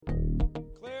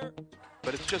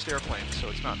but it's just airplanes, so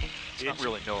it's not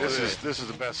really NOAA. This is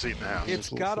the best seat in the house. It's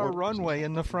got a runway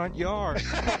in the front yard.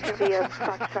 Via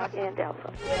Foxtrot and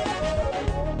Alpha.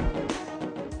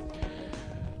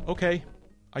 Okay,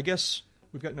 I guess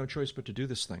we've got no choice but to do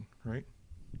this thing, right?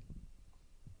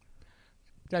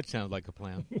 That sounds like a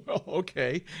plan. Well,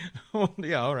 okay.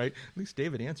 Yeah, all right. At least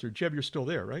David answered. Jeb, you're still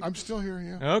there, right? I'm still here,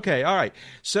 yeah. Okay, all right.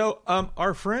 So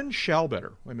our friend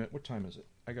Shalbetter. Wait a minute. What time is it?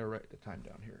 I got to write the time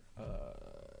down here.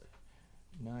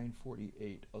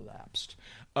 9:48 elapsed.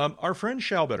 Our friend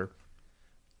Shalbetter,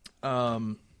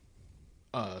 Sun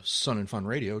and Fun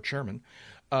Radio chairman,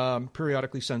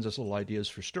 periodically sends us little ideas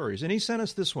for stories, and he sent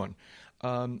us this one.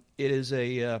 It is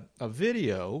a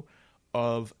video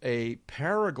of a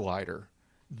paraglider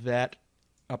that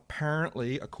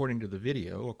apparently, according to the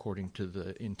video, according to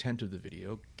the intent of the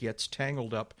video, gets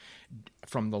tangled up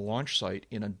from the launch site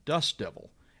in a dust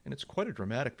devil. And it's quite a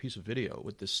dramatic piece of video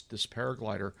with this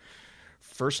paraglider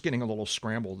first getting a little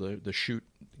scrambled, the chute,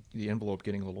 the envelope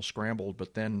getting a little scrambled,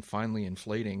 but then finally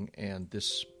inflating, and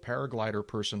this paraglider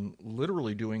person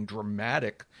literally doing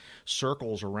dramatic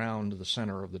circles around the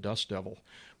center of the dust devil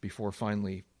before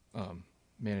finally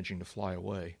managing to fly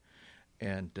away.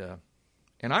 And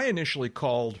I initially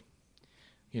called,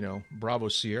 Bravo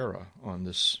Sierra on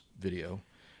this video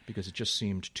because it just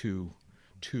seemed too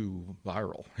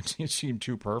viral. It seemed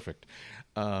too perfect.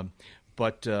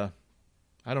 But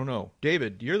I don't know,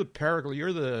 David. You're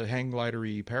the hang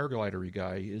glidery paraglidery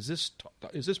guy. Is this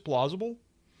plausible?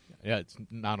 Yeah, it's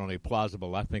not only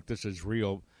plausible. I think this is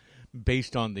real,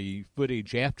 based on the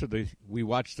footage after we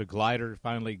watched the glider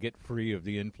finally get free of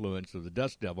the influence of the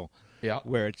dust devil. Yeah,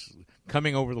 where it's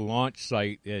coming over the launch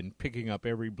site and picking up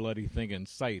every bloody thing in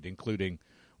sight, including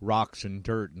rocks and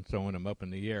dirt, and throwing them up in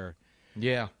the air.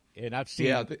 Yeah, and I've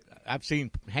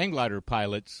seen hang glider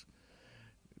pilots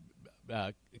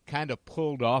kind of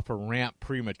pulled off a ramp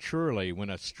prematurely when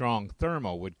a strong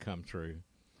thermal would come through,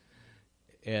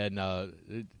 and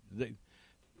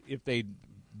if they'd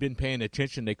been paying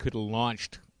attention, they could have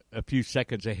launched a few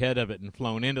seconds ahead of it and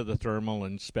flown into the thermal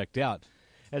and specced out.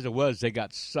 As it was, they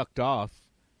got sucked off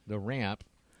the ramp,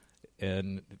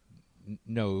 and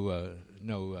no.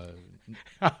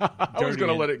 I was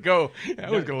going to let it go. I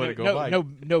was going to let it go by.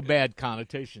 No bad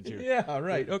connotations here. Yeah,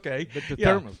 right. Okay. But the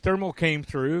thermal came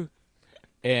through,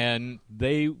 and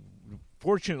they,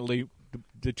 fortunately,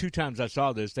 the two times I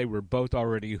saw this, they were both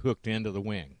already hooked into the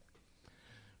wing.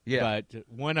 Yeah. But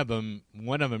one of them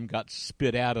got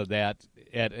spit out of that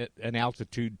at an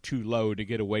altitude too low to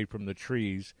get away from the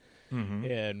trees. Mm-hmm.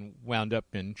 And wound up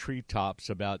in treetops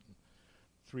about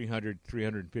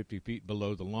 350 feet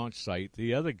below the launch site.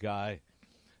 The other guy,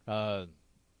 I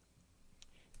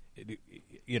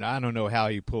don't know how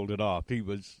he pulled it off. He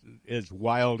was as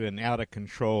wild and out of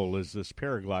control as this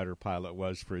paraglider pilot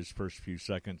was for his first few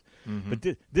seconds. Mm-hmm.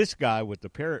 But this guy with the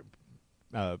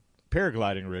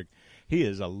paragliding rig, he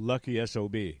is a lucky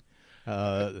SOB.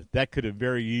 That could have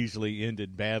very easily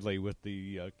ended badly with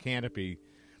the canopy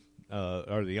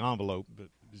or the envelope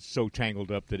so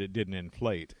tangled up that it didn't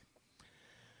inflate.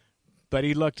 But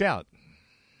he lucked out.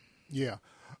 Yeah.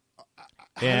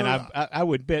 And I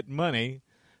would bet money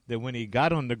that when he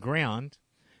got on the ground,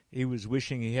 he was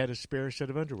wishing he had a spare set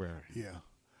of underwear. Yeah.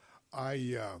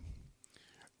 I'm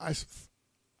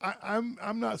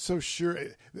not so sure.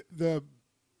 The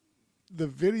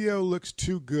video looks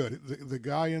too good. The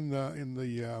guy in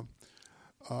the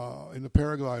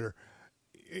paraglider,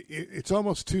 it's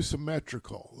almost too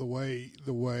symmetrical the way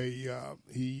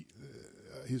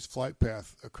his flight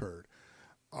path occurred.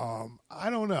 I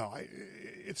don't know.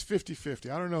 It's 50-50.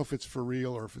 I don't know if it's for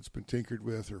real or if it's been tinkered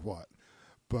with or what,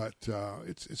 but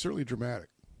it's certainly dramatic.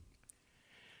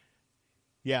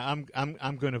 Yeah,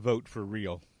 I'm going to vote for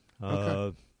real.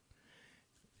 Okay.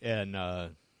 And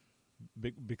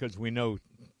because we know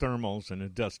thermals and a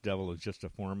dust devil is just a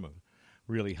form of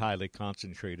really highly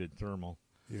concentrated thermal.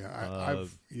 Yeah,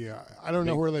 I don't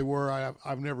know where they were.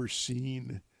 I've never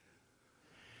seen.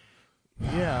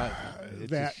 Yeah,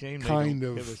 it's that a shame kind they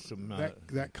of don't give us some,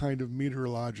 that kind of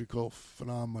meteorological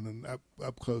phenomenon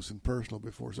up close and personal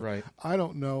before. So right. I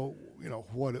don't know,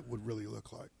 what it would really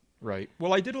look like. Right.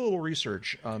 Well, I did a little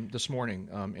research this morning,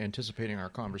 anticipating our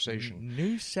conversation.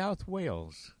 New South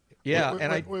Wales. Yeah, wait.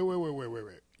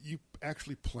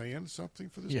 actually planned something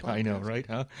for this Yeah, podcast? I know, right?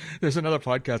 Huh? There's another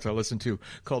podcast I listen to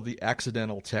called the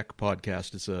Accidental Tech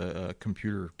Podcast. It's a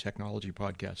computer technology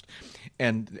podcast,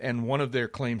 and one of their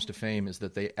claims to fame is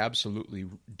that they absolutely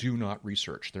do not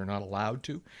research. They're not allowed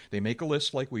to. They make a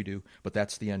list like we do, but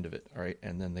that's the end of it. All right,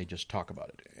 and then they just talk about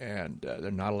it, and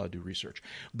they're not allowed to do research.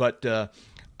 But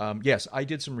yes, I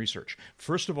did some research.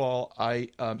 First of all,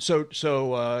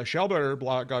 Schallbetter,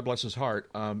 God bless his heart,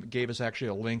 gave us actually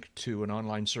a link to an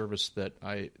online service that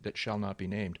shall not be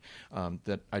named,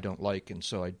 that I don't like, and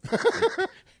so I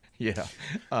yeah,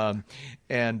 that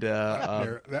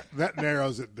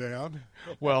narrows it down.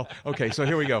 Well, okay, so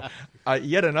here we go.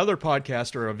 Yet another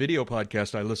podcast or a video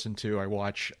podcast I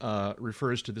watch,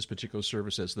 refers to this particular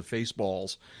service as the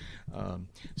Faceballs. I don't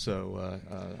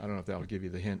know if that'll give you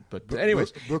the hint, but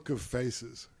anyways, Book of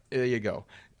Faces. There you go.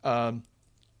 And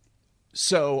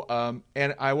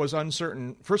I was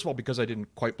uncertain, first of all, because I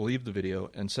didn't quite believe the video,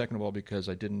 and second of all, because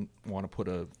I didn't want to put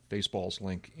a Faceballs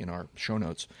link in our show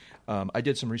notes. I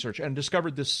did some research and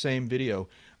discovered this same video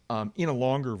in a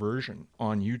longer version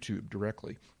on YouTube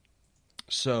directly.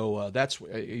 So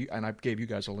and I gave you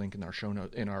guys a link in our show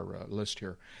note, in our list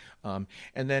here. And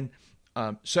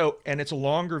it's a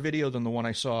longer video than the one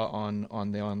I saw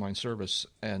on the online service,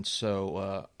 and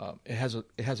so it has a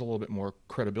little bit more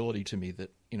credibility to me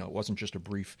that it wasn't just a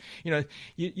brief.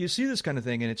 You see this kind of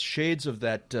thing, and it's shades of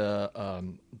that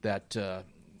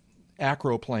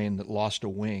acroplane that lost a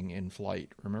wing in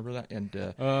flight. Remember that? And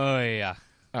oh yeah.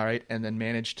 All right, and then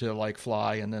managed to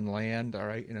fly and then land. All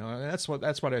right, that's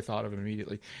what I thought of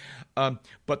immediately.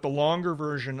 But the longer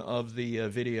version of the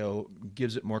video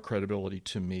gives it more credibility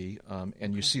to me,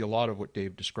 and you see a lot of what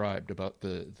Dave described about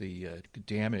the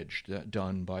damage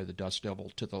done by the Dust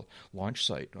Devil to the launch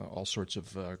site, all sorts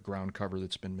of ground cover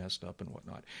that's been messed up and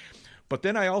whatnot. But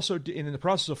then I also, in the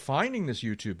process of finding this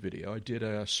YouTube video, I did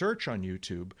a search on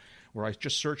YouTube where I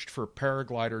just searched for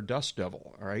paraglider Dust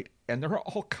Devil, all right? And there are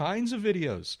all kinds of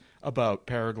videos about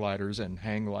paragliders and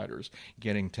hang gliders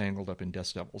getting tangled up in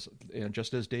Dust Devils,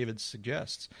 just as David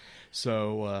suggests.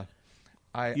 So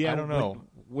I don't know.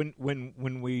 When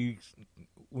we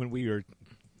are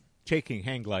taking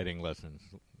hang gliding lessons,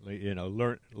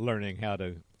 learning how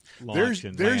to launch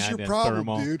and there's land your problem, and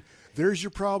thermal. dude. There's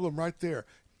your problem right there.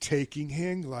 Taking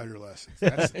hang glider lessons.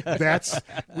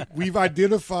 We've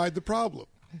identified the problem.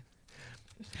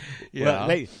 Yeah.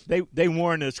 Well, they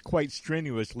warn us quite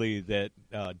strenuously that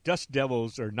Dust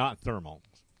Devils are not thermal.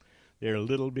 They're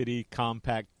little bitty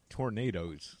compact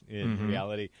tornadoes in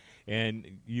reality,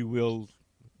 and you will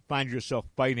find yourself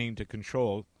fighting to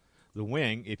control the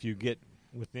wing if you get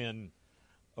within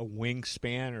a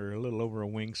wingspan or a little over a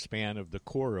wingspan of the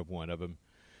core of one of them.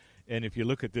 And if you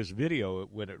look at this video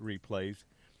when it replays,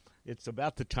 it's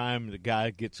about the time the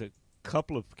guy gets a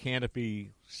couple of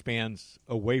canopy spans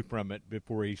away from it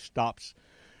before he stops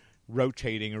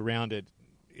rotating around it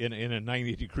in a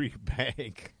 90-degree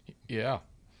bank. Yeah.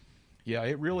 Yeah,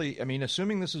 it really,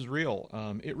 assuming this is real,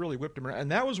 it really whipped him around.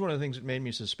 And that was one of the things that made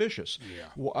me suspicious. Yeah.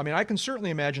 Well, I can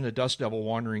certainly imagine a Dust Devil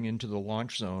wandering into the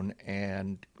launch zone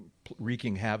and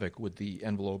wreaking havoc with the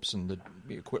envelopes and the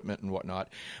equipment and whatnot.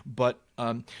 But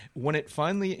when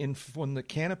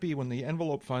the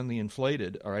envelope finally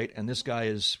inflated, all right, and this guy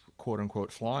is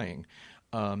quote-unquote flying,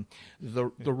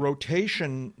 the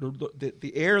rotation,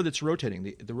 the air that's rotating,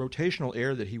 the rotational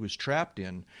air that he was trapped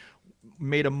in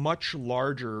made a much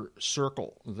larger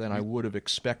circle than I would have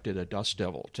expected a Dust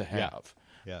Devil to have.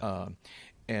 Yeah.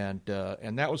 And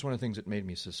that was one of the things that made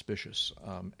me suspicious,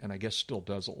 and I guess still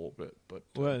does a little bit. But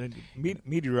well,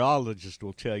 meteorologists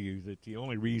will tell you that the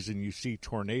only reason you see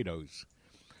tornadoes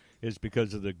is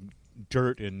because of the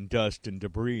dirt and dust and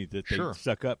debris that they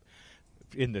suck up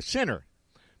in the center.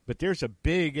 But there's a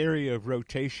big area of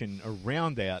rotation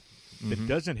around that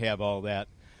doesn't have all that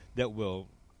will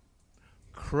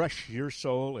crush your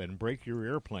soul and break your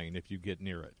airplane if you get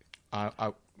near it.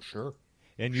 Sure.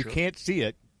 And you can't see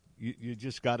it. You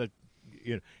just gotta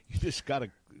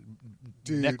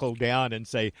knuckle down and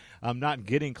say, I'm not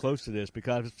getting close to this,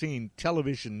 because I've seen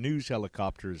television news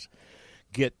helicopters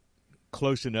get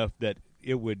close enough that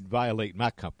it would violate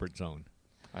my comfort zone.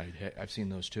 I've seen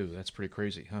those too. That's pretty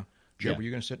crazy, huh? Joe, were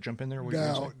you going to jump in there?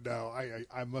 No.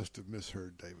 I must have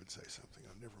misheard David say something.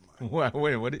 Never mind.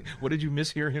 Wait, what did you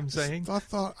mishear him saying? I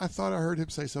thought I heard him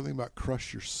say something about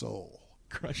crush your soul.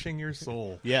 Crushing your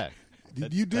soul. Yeah.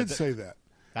 You did say that.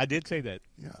 I did say that.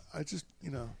 Yeah, I just,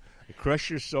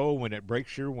 Crush your soul when it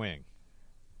breaks your wing.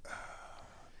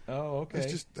 Oh, okay.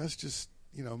 That's just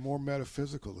more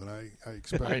metaphysical than I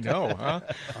expected. I know, huh?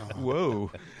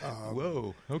 Whoa.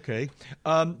 Okay.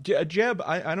 Jeb,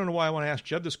 I don't know why I want to ask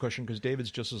Jeb this question, because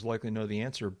David's just as likely to know the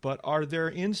answer, but are there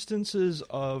instances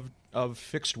of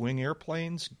fixed-wing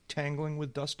airplanes tangling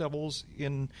with dust devils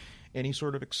in any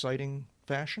sort of exciting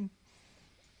fashion?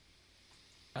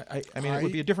 I mean, it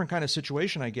would be a different kind of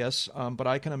situation, I guess, but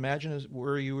I can imagine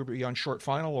where you would be on short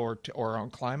final or on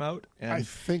climb out. And I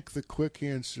think the quick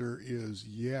answer is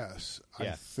yes.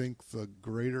 Yeah. I think the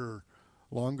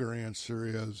longer answer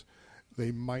is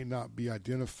they might not be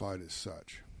identified as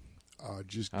such,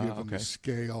 just given the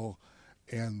scale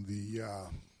and the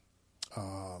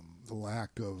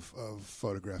lack of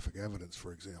photographic evidence,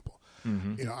 for example.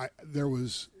 Mm-hmm. There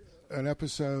was an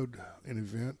episode, an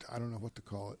event, I don't know what to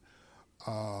call it.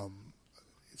 I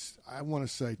want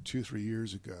to say 2-3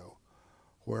 years ago,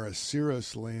 where a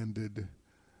Cirrus landed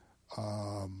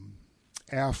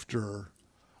after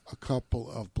a couple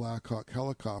of Black Hawk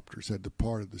helicopters had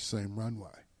departed the same runway,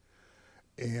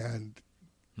 and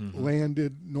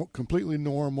landed completely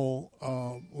normal,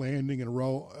 landing and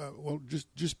roll.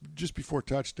 Just before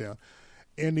touchdown,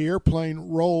 and the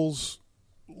airplane rolls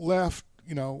left,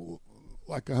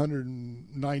 like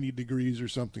 190 degrees or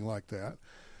something like that,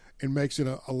 and makes it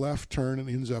a left turn and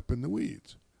ends up in the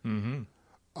weeds. Mm-hmm.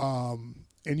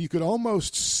 And you could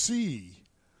almost see,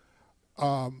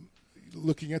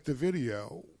 looking at the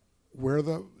video, where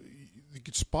you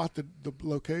could spot the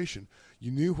location.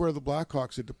 You knew where the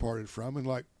Blackhawks had departed from, and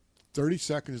like 30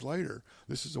 seconds later,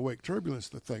 this is a wake turbulence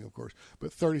thing, of course,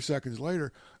 but 30 seconds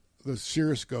later, the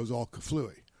Cirrus goes all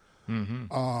kaflooey.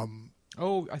 Mm-hmm.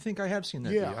 I think I have seen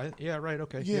that. Yeah. Right.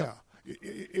 Okay. Yeah. Yep.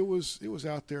 It was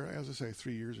out there, as I say,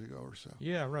 3 years ago or so.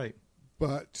 Yeah, right.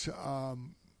 But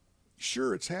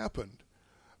sure, it's happened.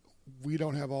 We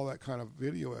don't have all that kind of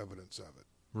video evidence of it.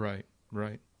 Right.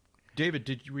 David,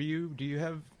 do you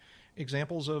have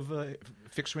examples of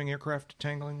fixed-wing aircraft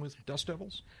tangling with dust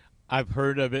devils? I've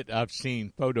heard of it. I've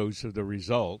seen photos of the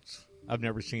results. I've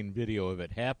never seen video of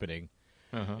it happening.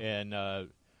 Uh-huh. And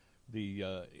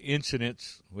the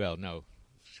incidents, the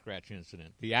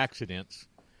accidents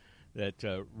that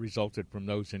resulted from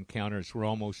those encounters were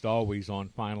almost always on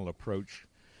final approach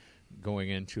going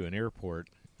into an airport.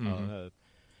 Mm-hmm.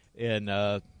 And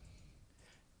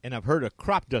I've heard of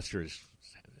crop dusters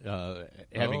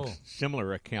having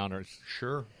similar encounters.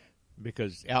 Sure.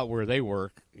 Because out where they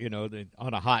work,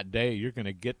 on a hot day, you're going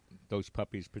to get those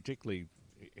puppies, particularly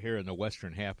here in the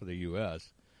western half of the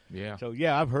U.S. Yeah. So,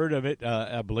 I've heard of it.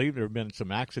 I believe there have been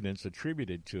some accidents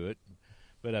attributed to it,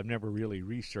 but I've never really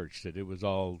researched it. It was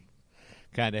all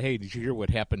kind of, hey, did you hear what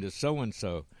happened to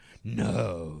so-and-so?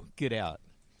 No, get out.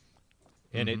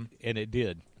 And it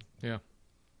did. Yeah.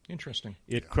 Interesting.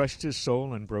 It crushed his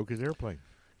soul and broke his airplane.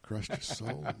 Crushed his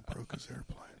soul and broke his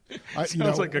airplane.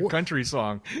 Sounds like a country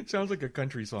song.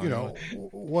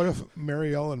 What if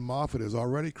Mary Ellen Moffat has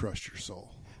already crushed your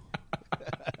soul?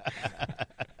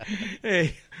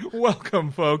 Hey,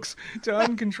 welcome, folks, to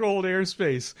Uncontrolled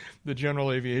Airspace, the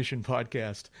General Aviation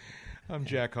Podcast. I'm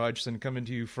Jack Hodgson, coming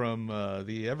to you from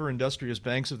the ever-industrious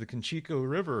banks of the Conchico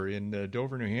River in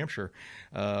Dover, New Hampshire,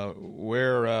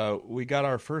 where we got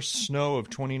our first snow of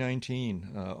 2019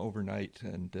 overnight,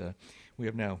 and we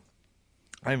have now,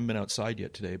 I haven't been outside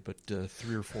yet today, but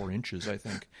 3 or 4 inches, I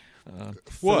think.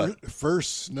 What?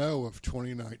 First snow of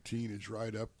 2019 is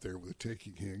right up there with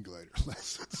taking hang glider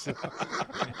lessons.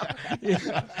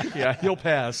 Yeah, he'll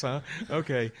pass, huh?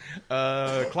 Okay.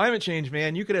 Climate change,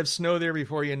 man. You could have snow there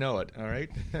before you know it, all right?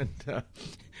 And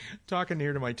talking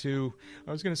here to my two,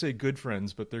 I was going to say good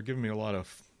friends, but they're giving me a lot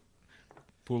of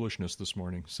foolishness this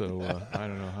morning, so I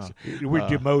don't know how. We're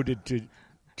demoted to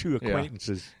 2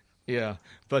 acquaintances. Yeah,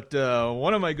 but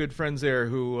one of my good friends there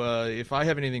who, if I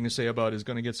have anything to say about, is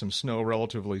going to get some snow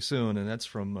relatively soon, and that's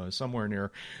from somewhere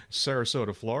near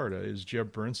Sarasota, Florida, is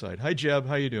Jeb Burnside. Hi, Jeb.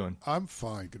 How you doing? I'm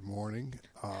fine. Good morning.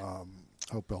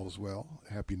 Hope all is well.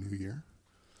 Happy New Year.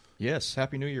 Yes,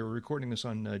 Happy New Year. We're recording this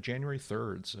on January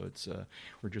 3rd, so it's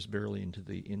we're just barely into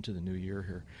the new year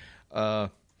here.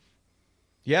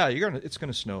 Yeah, it's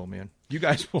going to snow, man. You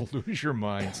guys will lose your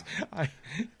minds.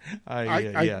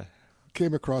 I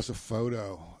came across a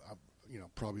photo,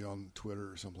 probably on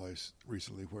Twitter or someplace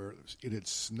recently, where it had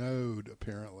snowed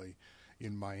apparently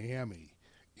in Miami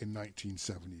in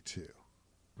 1972.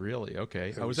 Really?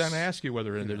 Okay. I was going to ask you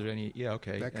whether there's any. Yeah.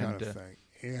 Okay. That kind of thing.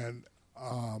 And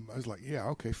I was like, yeah,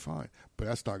 okay, fine, but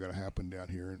that's not going to happen down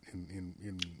here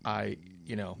in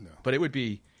But it would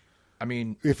be. I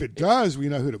mean, if it does, we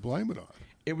know who to blame it on.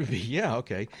 It would be, yeah,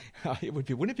 okay. It would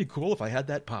be. Wouldn't it be cool if I had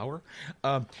that power?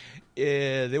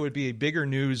 There would be bigger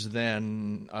news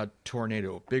than a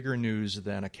tornado, bigger news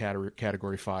than a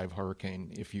Category 5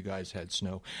 hurricane if you guys had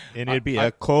snow. And it'd be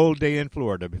a cold day in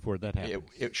Florida before that happens.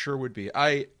 It sure would be.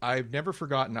 I've never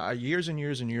forgotten. Years and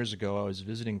years and years ago, I was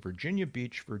visiting Virginia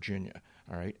Beach, Virginia.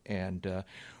 All right, and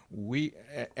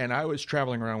I was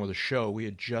traveling around with a show. We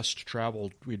had just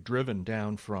traveled. We had driven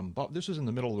down from. This was in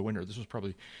the middle of the winter. This was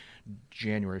probably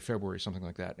January, February, something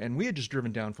like that. And we had just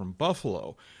driven down from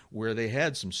Buffalo, where they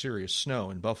had some serious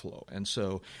snow in Buffalo. And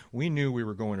so we knew we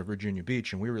were going to Virginia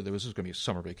Beach, and this was going to be a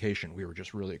summer vacation. We were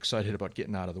just really excited about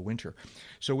getting out of the winter.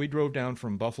 So we drove down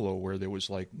from Buffalo, where there was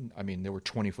there were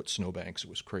 20-foot snowbanks. It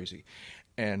was crazy.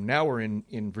 And now we're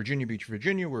in Virginia Beach,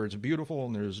 Virginia, where it's beautiful,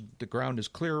 and the ground is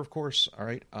clear, of course. All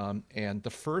right. And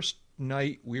the first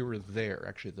night we were there,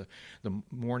 actually the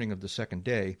morning of the second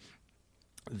day,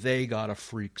 they got a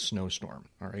freak snowstorm,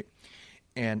 all right?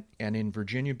 And in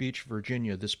Virginia Beach,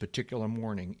 Virginia, this particular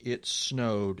morning, it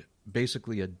snowed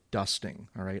basically a dusting,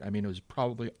 all right? I mean, it was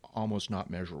probably almost not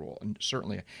measurable, and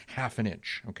certainly a half an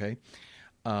inch, okay?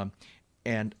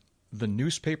 And the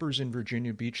newspapers in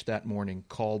Virginia Beach that morning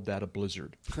called that a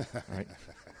blizzard, right?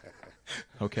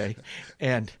 Okay?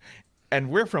 And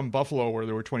we're from Buffalo, where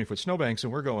there were 20-foot snowbanks,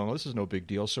 and we're going, well, this is no big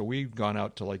deal. So we've gone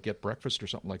out to get breakfast or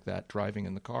something like that, driving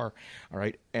in the car, all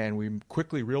right? And we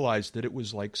quickly realized that it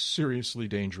was seriously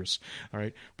dangerous, all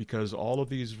right? Because all of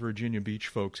these Virginia Beach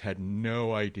folks had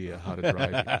no idea how to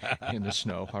drive in the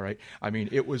snow, all right? I mean,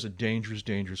 it was a dangerous,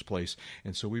 dangerous place.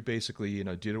 And so we basically,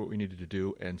 did what we needed to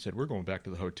do and said, we're going back to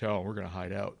the hotel and we're going to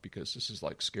hide out because this is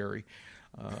scary.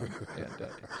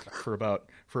 For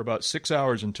about 6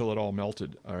 hours until it all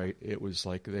melted. All right, it was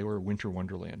like they were winter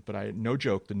wonderland. But no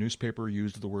joke, the newspaper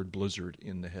used the word blizzard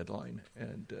in the headline,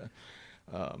 and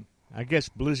I guess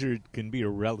blizzard can be a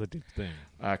relative thing.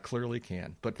 Clearly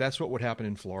can, but that's what would happen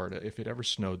in Florida if it ever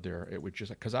snowed there. It would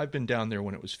just because I've been down there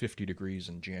when it was 50 degrees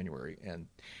in January, and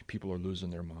people are losing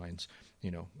their minds.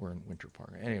 We're in winter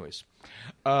park. Anyways,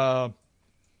 I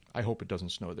hope it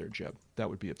doesn't snow there, Jeb. That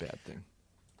would be a bad thing.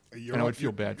 And I would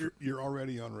feel bad. You're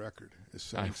already on record as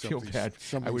saying I feel bad.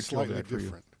 Something I would feel slightly bad for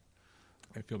different.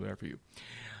 you. I feel bad for you.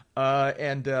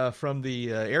 And from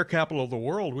the air capital of the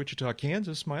world, Wichita,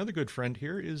 Kansas, my other good friend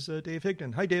here is Dave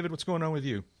Higdon. Hi, David. What's going on with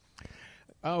you?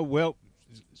 Well,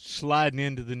 sliding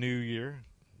into the new year,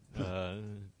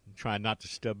 trying not to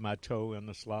stub my toe on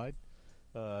the slide.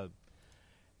 And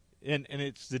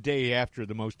it's the day after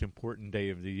the most important day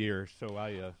of the year, so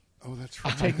Oh, that's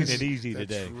right. I'm taking it easy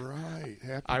today. That's right.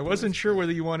 Happy I wasn't birthday. sure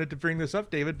whether you wanted to bring this up,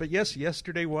 David, but yes,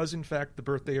 yesterday was, in fact, the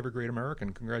birthday of a great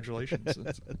American. Congratulations.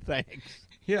 Thanks.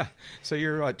 Yeah. So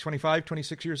you're 25,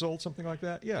 26 years old, something like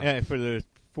that? Yeah. Yeah, for the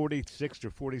 46th or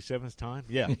 47th time?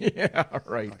 Yeah. Yeah,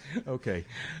 right. Okay.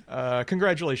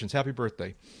 Congratulations. Happy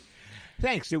birthday.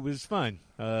 Thanks. It was fun.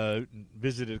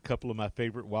 Visited a couple of my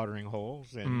favorite watering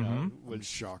holes and I'm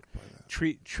shocked by that.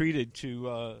 Treated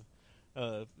to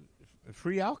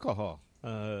free alcohol,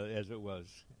 as it was.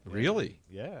 Really?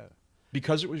 Yeah.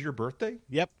 Because it was your birthday?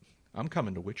 Yep. I'm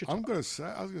coming to Wichita. I was going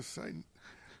to say,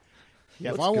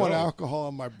 Yeah, if let's I want go. alcohol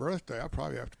on my birthday, I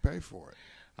probably have to pay for it.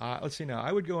 Let's see now.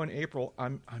 I would go in April.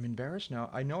 I'm embarrassed now.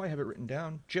 I know I have it written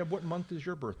down. Jeb, what month is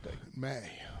your birthday? May.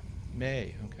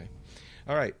 May. Okay.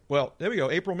 All right. Well, there we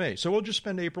go. April, May. So we'll just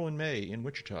spend April and May in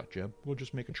Wichita, Jeb. We'll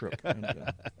just make a trip.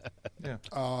 And, yeah.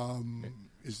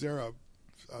 Is there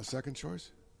a second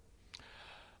choice?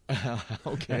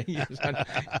 Okay. Yes.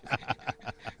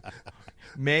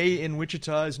 May in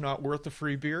Wichita is not worth a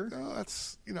free beer? No,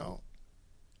 that's,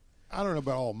 I don't know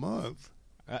about all month.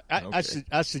 I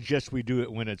suggest we do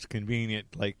it when it's convenient,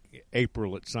 like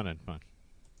April at Sun and Fun.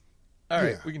 All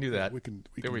right. Yeah, We can do that. We can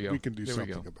There we go. We can do There we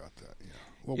something go. about that.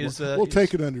 Yeah. Is We'll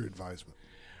take it under advisement.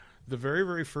 The very,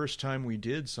 very first time we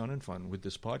did Sun and Fun with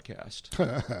this podcast,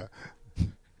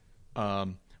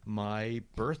 my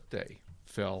birthday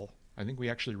fell. I think we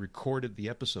actually recorded the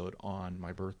episode on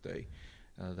my birthday.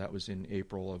 That was in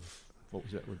April of, what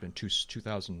was that? It would have been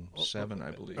 2007,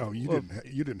 I believe. Oh, you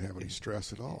didn't have any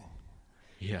stress at all.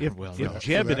 Yeah, If well,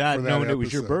 Jeb for had that not known it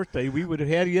was your episode. birthday, we would have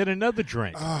had yet another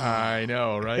drink. I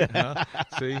know, right? Huh?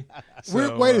 See?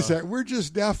 Wait a second. We're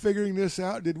just now figuring this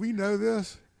out. Did we know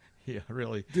this? Yeah,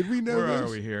 really. Did we know Where this?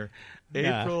 are we here?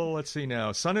 Nah. April, let's see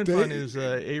now. Sun and Fun is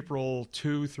April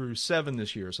 2 through 7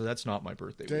 this year, so that's not my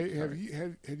birthday week.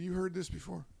 Dave, have you heard this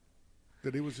before?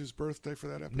 That it was his birthday for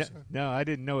that episode? No, I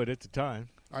didn't know it at the time.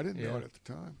 I didn't know Yeah. it at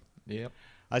the time. Yep.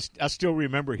 I still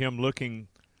remember him looking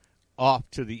off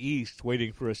to the east,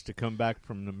 waiting for us to come back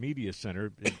from the media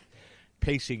center, and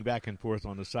pacing back and forth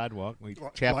on the sidewalk. We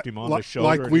tapped him on the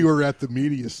shoulder. Like we were at the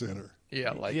media center.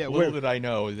 Yeah, like Yeah, little did I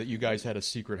know that you guys had a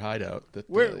secret hideout. That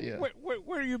Where yeah.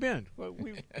 where you been? Well,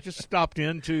 we just stopped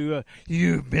into.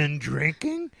 You've been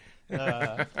drinking.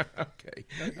 Okay.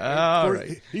 Of All course,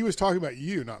 right. He was talking about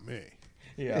you, not me.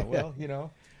 Yeah. Well,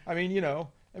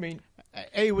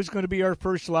 It was going to be our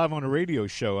first live on a radio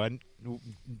show, and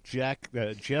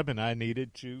Jeb, and I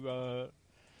needed to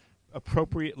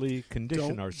appropriately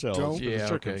condition ourselves don't- for Yeah, the okay.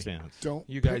 circumstance. Don't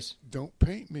You guys- don't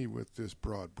paint me with this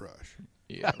broad brush.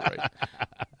 Yeah,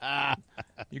 right.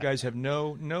 You guys have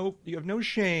no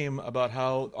shame about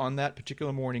how on that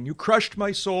particular morning you crushed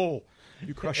my soul.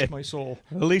 You crushed my soul.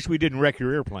 At least we didn't wreck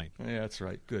your airplane. Yeah, that's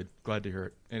right. Good. Glad to hear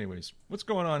it. Anyways, what's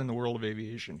going on in the world of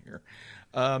aviation here?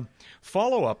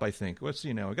 Follow-up, I think. Let's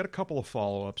see now. I got a couple of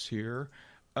follow-ups here.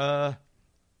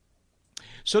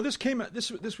 So this came.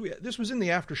 This was in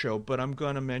the after show, but I'm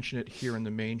going to mention it here in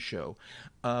the main show.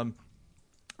 I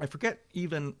forget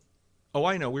even. Oh,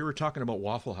 I know. We were talking about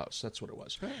Waffle House. That's what it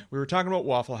was. We were talking about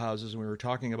Waffle Houses, and we were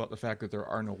talking about the fact that there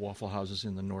are no Waffle Houses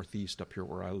in the Northeast up here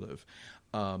where I live.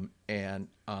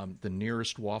 The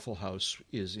nearest Waffle House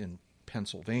is in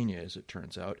Pennsylvania, as it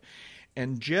turns out.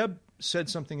 And Jeb said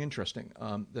something interesting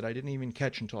that I didn't even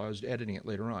catch until I was editing it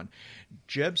later on.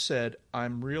 Jeb said,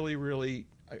 I'm really, really...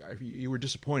 you were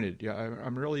disappointed. Yeah,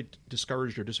 I'm really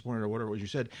discouraged or disappointed or whatever it was you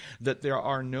said, that there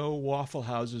are no Waffle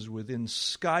Houses within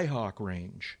Skyhawk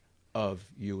range of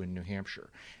you in New Hampshire.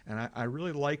 And I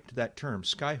really liked that term,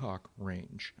 Skyhawk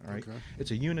range. All right, Okay.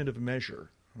 It's a unit of measure.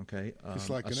 Okay, It's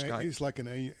like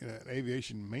an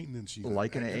aviation maintenance unit.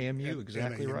 Like an AMU,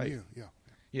 exactly right. Yeah.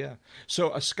 Yeah.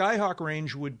 So a Skyhawk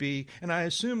range would be, and I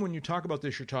assume when you talk about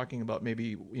this, you're talking about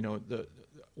maybe the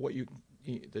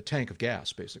tank of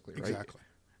gas, basically, right? Exactly.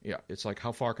 Yeah. It's like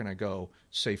how far can I go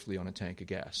safely on a tank of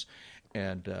gas,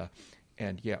 and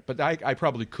yeah, but I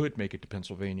probably could make it to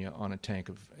Pennsylvania on a tank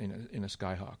in a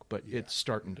Skyhawk, but it's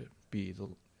starting to be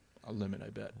a limit, I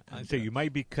bet. I'd say you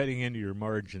might be cutting into your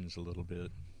margins a little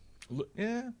bit.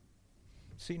 Yeah.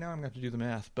 See, now I'm going to have to do the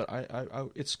math, but I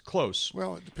it's close.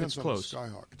 Well, it depends It's on close. the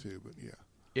Skyhawk too, but yeah.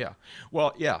 Yeah.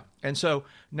 Well, yeah. And so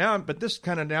now, but this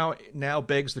kind of now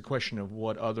begs the question of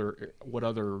what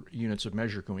other units of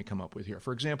measure can we come up with here?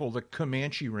 For example, the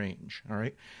Comanche range, all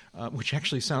right, which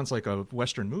actually sounds like a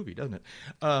Western movie, doesn't it?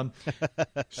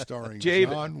 Starring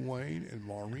David. John Wayne and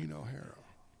Maureen O'Hara.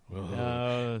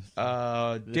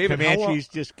 David, Comanches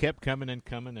just kept coming, and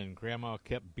Grandma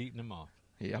kept beating them off.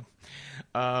 Yeah.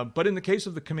 But in the case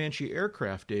of the Comanche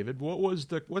aircraft, David,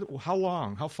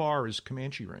 how far is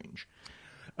Comanche range?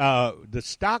 The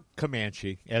stock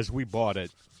Comanche, as we bought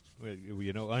it,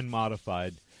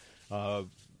 unmodified,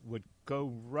 would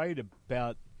go right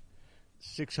about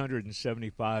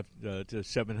 675 to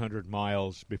 700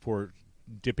 miles before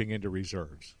dipping into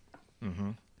reserves.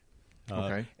 Mm-hmm.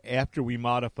 Okay. After we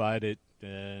modified it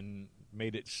and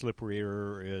made it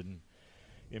slipperier and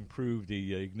improved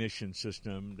the ignition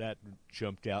system, that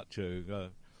jumped out to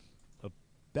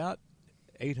about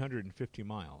 850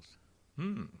 miles.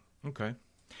 Okay.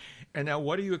 And now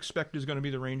what do you expect is going to be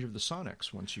the range of the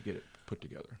Sonex once you get it put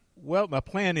together? Well, my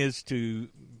plan is to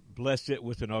bless it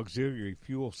with an auxiliary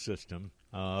fuel system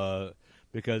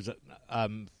because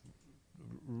I'm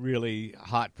really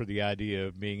hot for the idea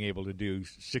of being able to do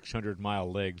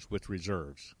 600-mile legs with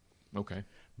reserves. Okay.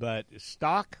 But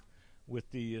stock, with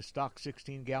the stock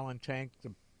 16-gallon tank,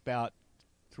 about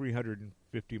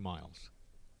 350 miles.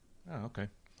 Oh, okay.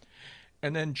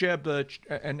 And then Jeb,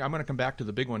 and I'm going to come back to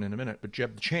the big one in a minute, but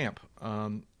Jeb, the Champ,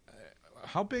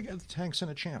 how big are the tanks in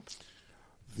a Champ?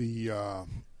 A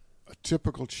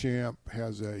typical Champ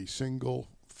has a single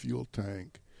fuel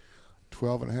tank,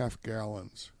 12.5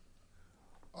 gallons,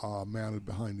 mounted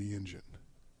behind the engine.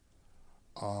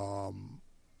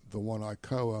 The one I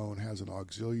co-own has an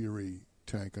auxiliary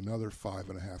tank, another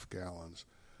 5.5 gallons,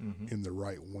 in the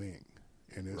right wing.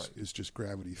 And it's just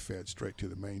gravity fed straight to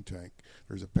the main tank.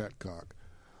 There's a petcock,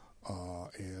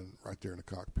 and right there in the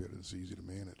cockpit, it's easy to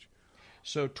manage.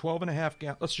 So 12.5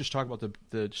 gallons. Let's just talk about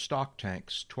the stock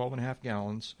tanks. 12.5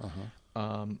 gallons.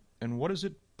 And what is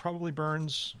it? Probably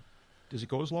burns. Does it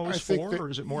go as low as 4, or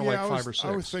is it more like 5 or 6?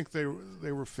 I would think they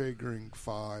were figuring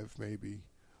 5 maybe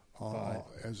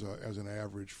as an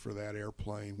average for that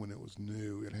airplane when it was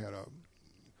new. It had a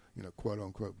quote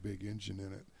unquote big engine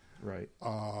in it. Right.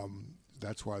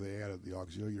 That's why they added the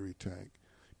auxiliary tank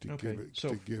to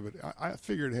So give it. I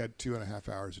figured it had 2.5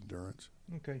 hours endurance.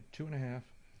 Okay, 2.5.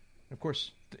 Of course,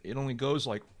 it only goes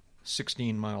like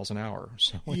 16 miles an hour.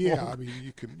 So Yeah, I mean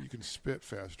you can spit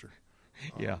faster.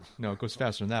 Yeah, no, it goes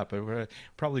faster than that, but it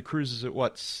probably cruises at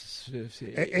what?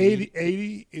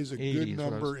 80 is a 80 good is what I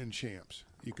number was- in Champs.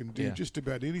 You can do just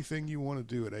about anything you want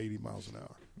to do at 80 miles an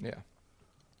hour. Yeah.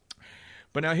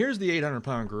 But now here's the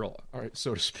 800-pound gorilla, all right,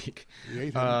 so to speak.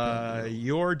 The 800-pound gorilla.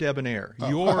 Your Debonair.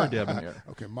 Your Debonair.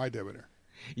 Okay, my Debonair.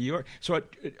 So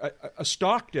a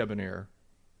stock Debonair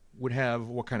would have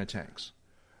what kind of tanks?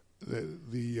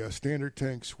 The standard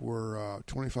tanks were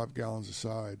 25 gallons a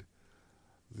side.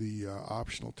 The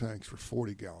optional tanks were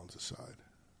 40 gallons a side.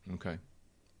 Okay.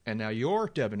 And now your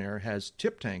Debonair has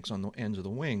tip tanks on the ends of the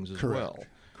wings as well.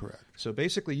 Correct. So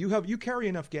basically, you carry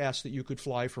enough gas that you could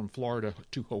fly from Florida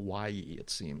to Hawaii.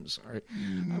 It seems. All right.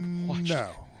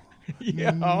 No. Yeah.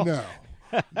 No.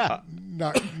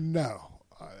 No.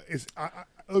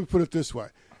 Let me put it this way: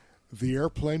 the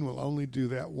airplane will only do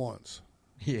that once.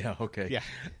 Yeah. Okay.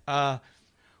 Yeah.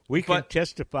 We can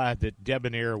testify that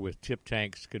Debonair with tip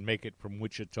tanks can make it from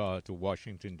Wichita to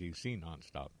Washington, D.C.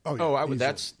 nonstop. Oh, yeah,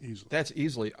 that's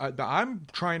easily. I'm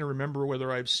trying to remember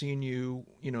whether I've seen you,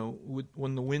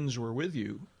 when the winds were with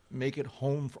you, make it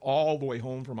home all the way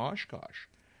home from Oshkosh.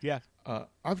 Yeah.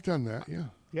 I've done that. Yeah.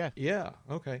 Yeah. Yeah.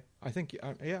 Okay. I think.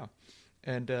 Yeah.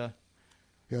 And.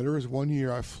 There was one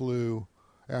year I flew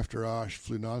after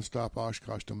flew nonstop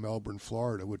Oshkosh to Melbourne,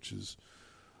 Florida, which is.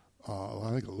 I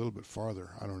think a little bit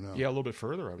farther. I don't know. Yeah, a little bit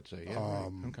further, I would say. Yeah,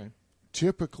 right. Okay.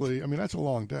 Typically, that's a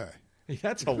long day.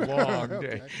 That's a long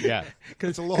day. Yeah,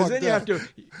 it's a long day. Because then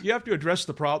you have to address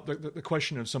the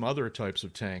question of some other types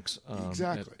of tanks.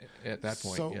 Exactly. At that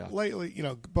point. So yeah. lately,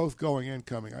 both going and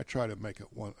coming, I try to make it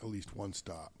at least one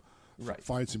stop. Right.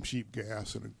 Find some cheap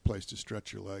gas and a place to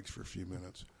stretch your legs for a few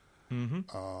minutes, and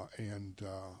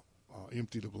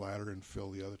empty the bladder and fill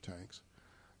the other tanks.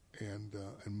 And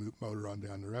motor on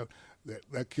down the road.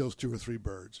 That kills 2 or 3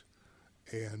 birds,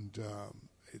 and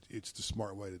it's the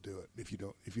smart way to do it. If you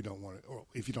don't want it, or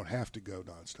if you don't have to go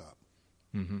nonstop.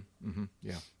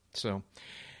 Yeah. So,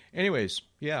 anyways,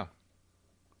 yeah.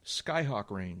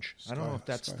 Skyhawk range. I don't know if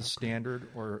that's the standard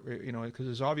or because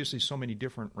there's obviously so many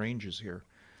different ranges here.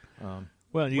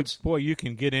 Well, you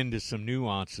can get into some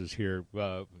nuances here.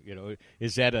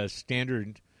 Is that a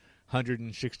standard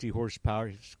 160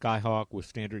 horsepower Skyhawk with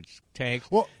standard tanks?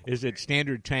 Well, is it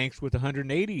standard tanks with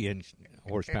 180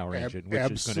 horsepower engine,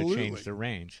 which is going to change the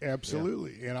range?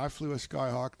 Absolutely. Yeah. And I flew a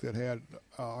Skyhawk that had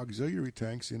auxiliary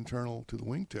tanks internal to the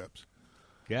wingtips.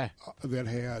 Yeah. That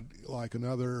had like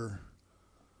another,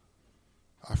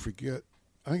 I think it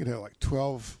had like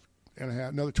 12 and a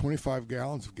half, another 25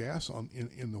 gallons of gas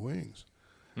in the wings.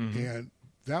 Mm-hmm. And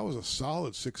that was a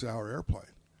solid 6-hour airplane.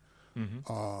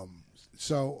 Mm-hmm.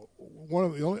 So one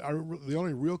of the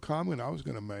only real comment I was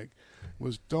going to make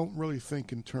was don't really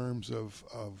think in terms of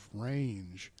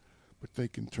range, but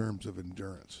think in terms of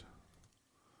endurance.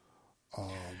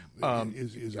 Are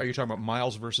you talking about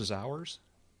miles versus hours?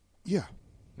 Yeah.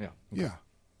 Yeah. Okay.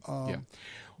 Yeah.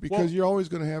 Because you're always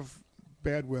going to have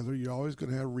bad weather. You're always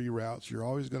going to have reroutes. You're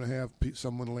always going to have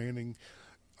someone landing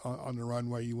on the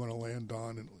runway you want to land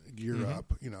on and gear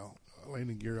up,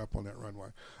 landing gear up on that runway.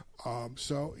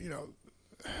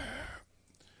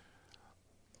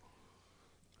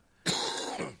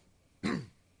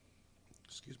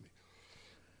 Excuse me.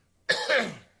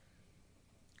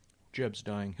 Jeb's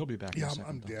dying. He'll be back in a second.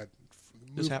 I'm dead.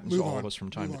 This happens to all of us from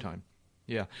time to time.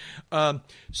 Yeah.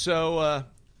 So,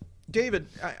 David,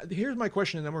 here's my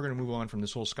question, and then we're going to move on from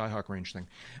this whole Skyhawk range thing.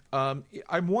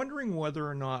 I'm wondering whether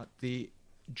or not the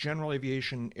general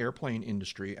aviation airplane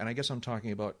industry, and I guess I'm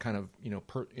talking about kind of,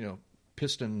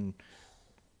 piston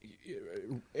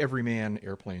everyman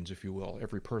airplanes, if you will,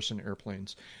 every person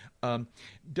airplanes.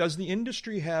 Does the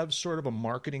industry have sort of a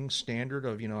marketing standard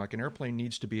of, like an airplane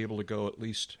needs to be able to go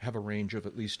have a range of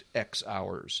at least X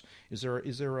hours? Is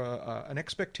there an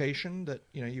expectation that,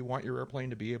 you want your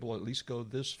airplane to be able to at least go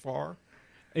this far?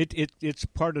 It's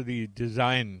part of the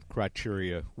design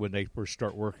criteria when they first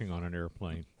start working on an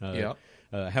airplane.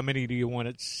 How many do you want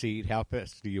it to seat? How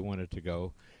fast do you want it to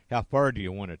go? How far do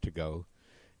you want it to go?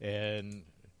 And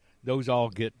those all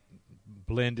get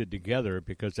blended together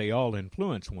because they all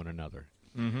influence one another.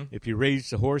 Mm-hmm. If you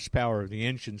raise the horsepower of the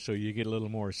engine so you get a little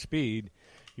more speed,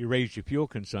 you raise your fuel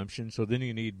consumption, so then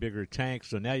you need bigger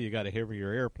tanks. So now you got a heavier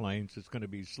airplane, so it's going to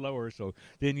be slower. So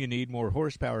then you need more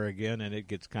horsepower again, and it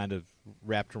gets kind of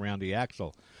wrapped around the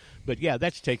axle. But, yeah,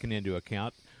 that's taken into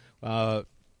account. There's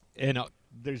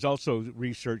also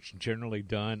research generally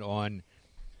done on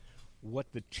what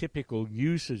the typical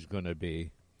use is going to be.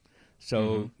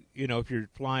 So, if you're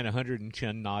flying a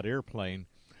 110-knot airplane,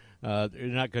 they're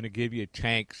not going to give you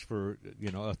tanks for,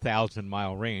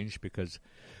 1,000-mile range because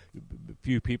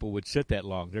few people would sit that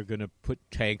long. They're going to put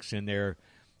tanks in there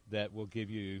that will give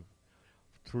you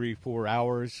 3-4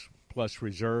 hours plus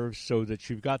reserves so that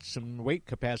you've got some weight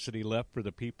capacity left for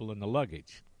the people in the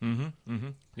luggage. Mm-hmm. Mm-hmm.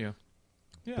 Yeah.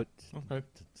 Yeah. But, okay.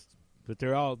 but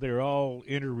they're all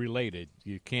interrelated.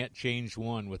 You can't change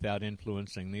one without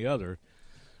influencing the other.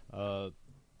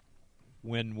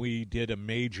 When we did a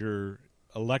major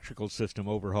electrical system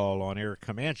overhaul on Air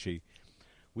Comanche,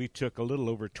 we took a little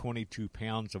over 22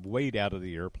 pounds of weight out of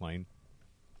the airplane,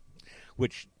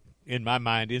 which in my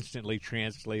mind instantly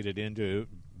translated into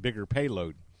bigger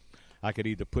payload. I could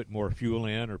either put more fuel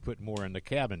in or put more in the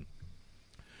cabin.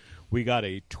 We got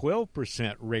a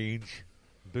 12% range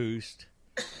boost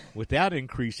without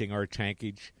increasing our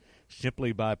tankage,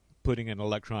 simply by putting an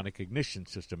electronic ignition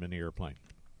system in the airplane,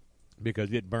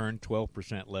 because it burned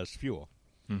 12% less fuel.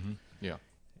 Mm-hmm. Yeah.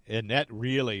 And that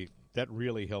really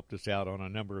helped us out on a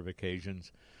number of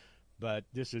occasions. But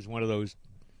this is one of those,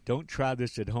 don't try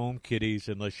this at home, kiddies,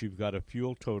 unless you've got a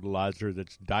fuel totalizer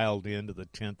that's dialed into the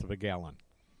 1/10 of a gallon,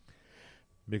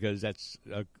 because that's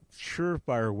a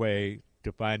surefire way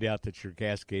to find out that your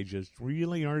gas gauges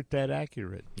really aren't that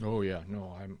accurate. Oh, yeah.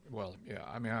 No,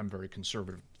 I'm very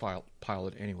conservative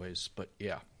pilot anyways, but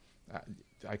yeah,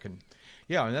 I can.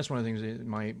 Yeah, and that's one of the things that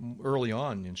my early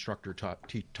on instructor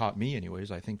taught me anyways.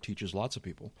 I think teaches lots of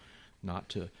people not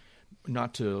to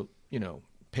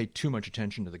pay too much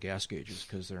attention to the gas gauges,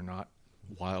 because they're not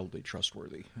wildly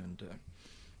trustworthy. And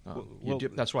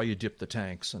that's why you dip the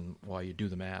tanks and why you do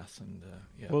the math. And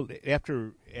yeah. Well,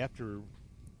 after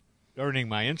earning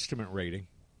my instrument rating,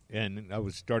 and I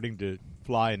was starting to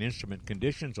fly in instrument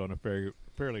conditions on a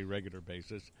fairly regular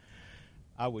basis,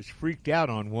 I was freaked out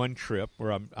on one trip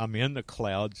where I'm in the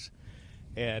clouds,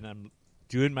 and I'm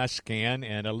doing my scan,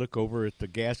 and I look over at the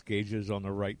gas gauges on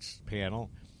the right panel,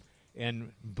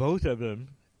 and both of them,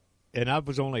 and I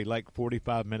was only like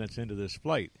 45 minutes into this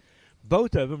flight,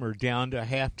 both of them are down to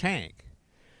half tank.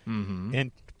 Mm-hmm.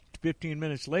 And 15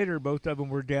 minutes later, both of them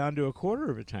were down to a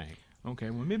quarter of a tank.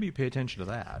 Okay, well, maybe you pay attention to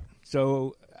that.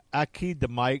 So I keyed the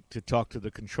mic to talk to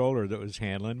the controller that was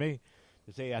handling me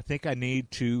to say, I think I need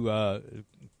to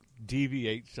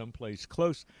deviate someplace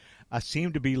close. I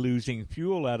seem to be losing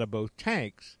fuel out of both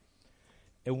tanks.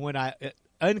 And when I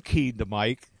unkeyed the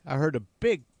mic, I heard a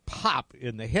big pop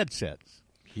in the headsets.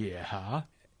 Yeah.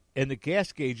 And the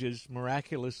gas gauges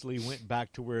miraculously went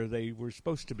back to where they were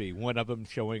supposed to be. One of them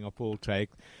showing a full tank,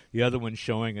 the other one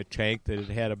showing a tank that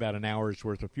had about an hour's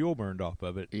worth of fuel burned off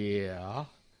of it. Yeah.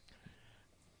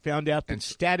 Found out that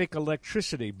static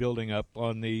electricity building up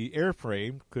on the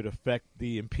airframe could affect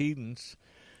the impedance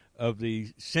of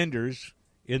the cinders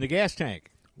in the gas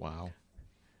tank. Wow.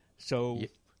 So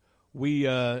we,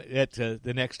 at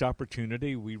the next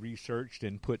opportunity, we researched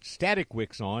and put static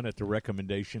wicks on at the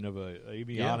recommendation of a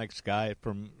avionics guy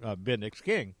from Bendix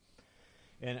King.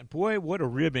 And boy, what a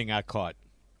ribbing I caught.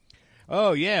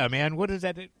 Oh, yeah, man, what does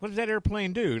that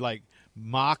airplane do? Like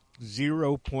Mach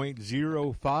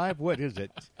 0.05? What is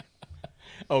it?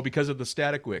 Oh, because of the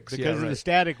static wicks. Because of the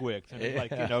static wicks. And it's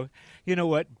like, you know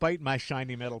what? Bite my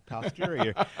shiny metal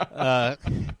posterior.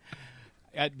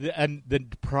 And the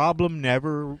problem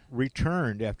never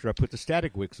returned after I put the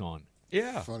static wicks on.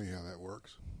 Yeah. Funny how that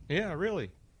works. Yeah,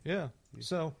 really. Yeah.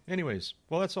 So, anyways,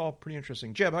 well, that's all pretty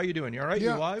interesting. Jeb, how you doing? You all right?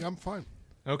 Yeah, you live? I'm fine.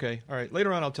 Okay. All right.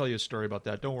 Later on, I'll tell you a story about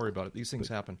that. Don't worry about it. These things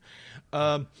happen.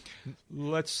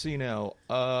 Let's see now.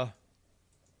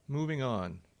 Moving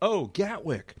on. Oh,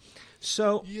 Gatwick.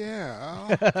 So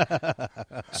yeah.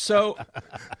 So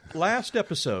last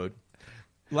episode,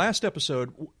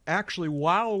 actually,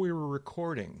 while we were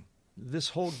recording, this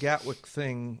whole Gatwick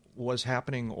thing was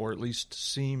happening, or at least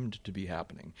seemed to be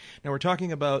happening. Now we're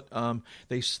talking about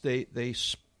they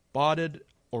spotted,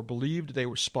 or believed they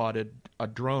were spotted, a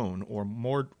drone or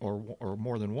more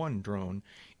than one drone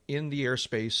in the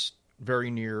airspace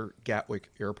very near Gatwick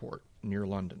Airport, near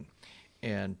London,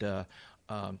 and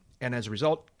as a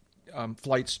result,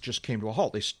 flights just came to a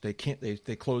halt. They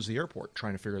closed the airport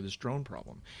trying to figure out this drone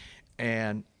problem,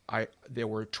 and there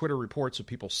were Twitter reports of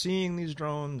people seeing these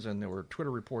drones, and there were Twitter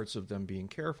reports of them being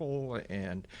careful,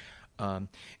 and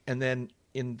then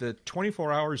in the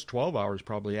 24 hours, 12 hours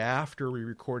probably after we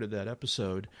recorded that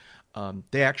episode,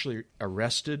 they actually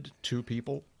arrested 2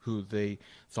 people who they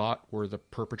thought were the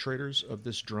perpetrators of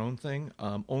this drone thing.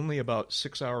 Only about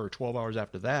 6 hours or 12 hours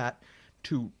after that,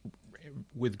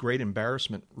 with great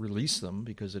embarrassment, released them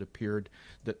because it appeared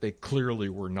that they clearly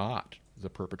were not the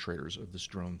perpetrators of this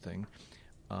drone thing.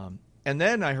 And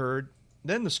then I heard,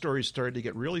 then the stories started to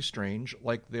get really strange.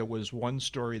 Like there was one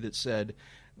story that said,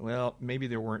 well, maybe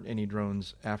there weren't any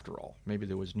drones after all. Maybe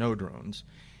there was no drones.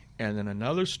 And then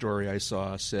another story I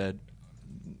saw said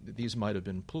these might have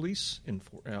been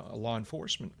law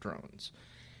enforcement drones.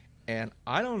 And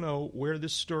I don't know where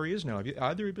this story is now. Have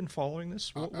either of you been following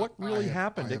this? What really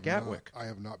happened at Gatwick? I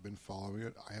have not been following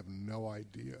it. I have no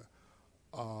idea.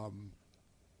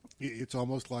 It's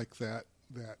almost like that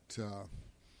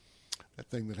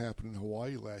thing that happened in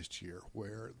Hawaii last year,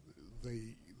 where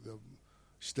the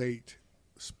state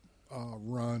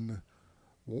run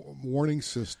warning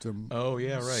system. Oh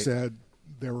yeah, right. Said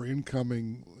there were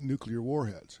incoming nuclear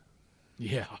warheads.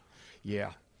 Yeah.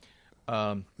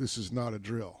 This is not a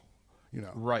drill,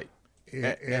 Right.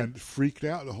 And freaked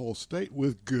out the whole state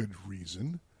with good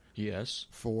reason. Yes.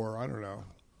 For, I don't know,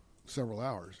 several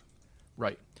hours.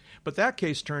 Right. But that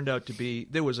case turned out to be,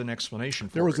 there was an explanation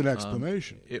for it. There was an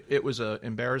explanation. It was an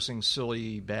embarrassing,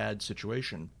 silly, bad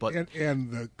situation. But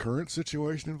and the current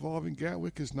situation involving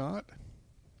Gatwick is not?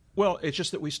 Well, it's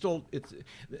just that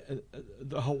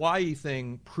the Hawaii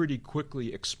thing pretty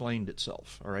quickly explained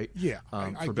itself, all right? Yeah,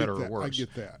 for better or worse. I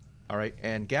get that. All right,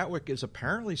 and Gatwick is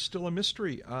apparently still a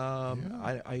mystery. I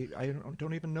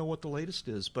don't even know what the latest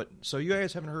is. But so you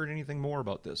guys haven't heard anything more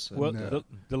about this? Well,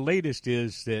 the latest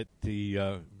is that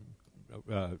the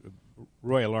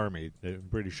Royal Army, the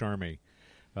British Army,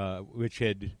 which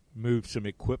had moved some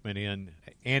equipment in,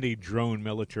 anti-drone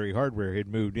military hardware had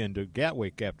moved into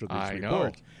Gatwick after this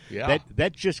report. Yeah.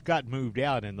 That just got moved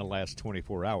out in the last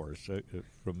 24 hours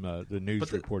from the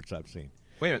news reports I've seen.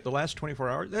 Wait a minute, the last 24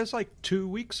 hours? That's like 2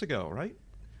 weeks ago, right?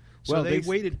 So well, they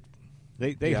waited.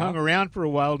 They hung around for a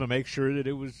while to make sure that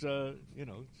it was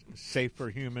safe for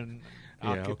human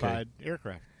occupied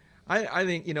aircraft. I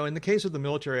think, in the case of the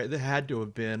military, it had to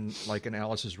have been like an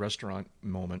Alice's Restaurant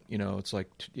moment. It's like,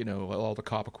 all the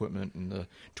cop equipment and the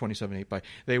 27 8x.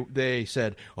 They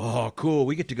said, oh, cool,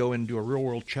 we get to go in and do a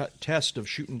real-world test of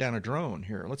shooting down a drone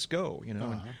here. Let's go,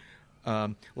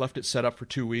 and left it set up for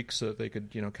 2 weeks so that they could,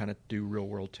 kind of do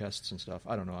real-world tests and stuff.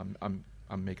 I don't know.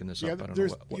 I'm making this up. I don't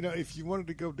know what. If you wanted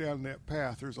to go down that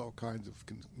path, there's all kinds of,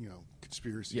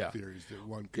 conspiracy theories that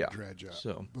one could dredge up.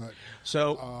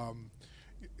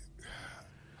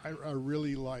 I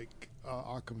really like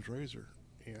Occam's razor,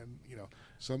 and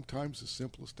sometimes the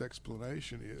simplest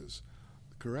explanation is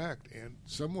correct, and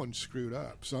someone screwed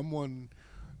up. Someone,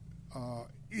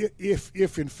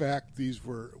 if in fact these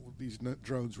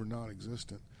drones were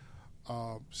non-existent,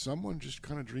 someone just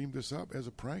kind of dreamed this up as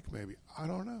a prank. Maybe, I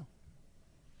don't know.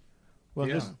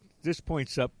 Well, this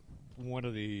points up one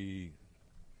of the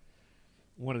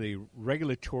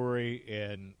regulatory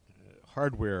and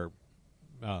hardware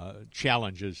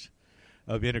challenges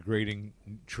of integrating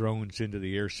drones into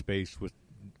the airspace with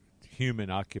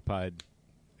human-occupied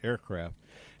aircraft,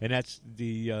 and that's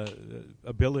the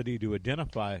ability to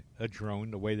identify a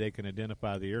drone the way they can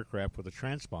identify the aircraft with a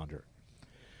transponder.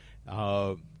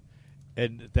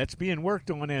 And that's being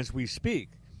worked on as we speak.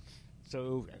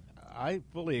 So I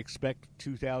fully expect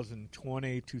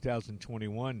 2020,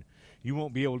 2021, you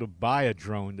won't be able to buy a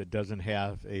drone that doesn't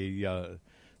have a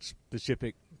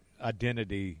specific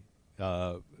identity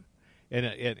and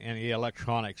the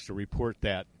electronics to report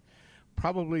that,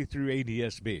 probably through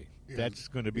ADSB. That's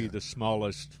going to be the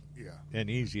smallest and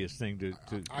easiest thing to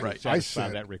satisfy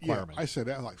that requirement. I said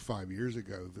that like 5 years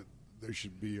ago, that there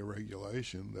should be a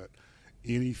regulation that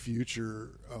any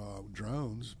future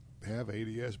drones have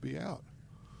ADSB out.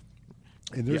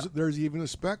 And there's even a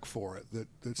spec for it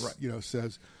that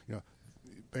says,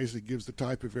 basically gives the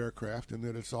type of aircraft and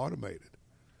that it's automated.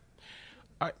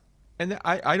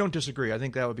 I don't disagree. I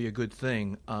think that would be a good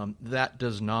thing. That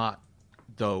does not,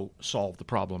 though, solve the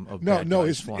problem of bad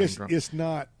guys flying drones. It's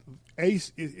not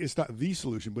it's not the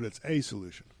solution, but it's a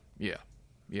solution. Yeah.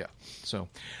 So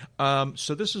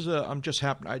this is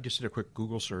I just did a quick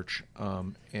Google search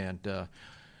and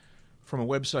from a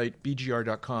website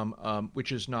BGR.com,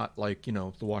 which is not like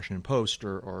the Washington Post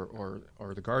or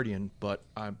the Guardian, but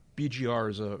BGR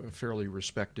is a fairly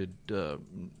respected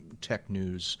tech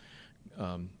news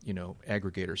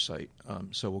aggregator site.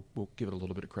 So we'll give it a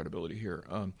little bit of credibility here.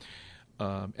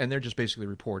 And they're just basically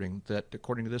reporting that,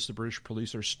 according to this, the British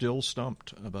police are still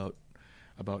stumped about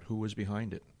who was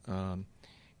behind it. And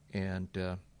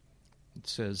it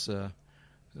says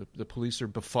the police are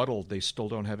befuddled. They still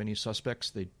don't have any suspects.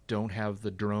 They don't have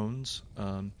the drones.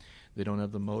 They don't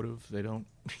have the motive. They don't.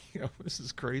 This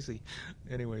is crazy.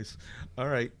 Anyways, all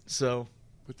right. So.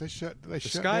 But the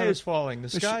sky is falling. The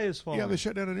sky is falling. Yeah, they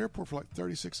shut down an airport for like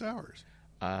 36 hours.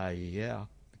 Yeah.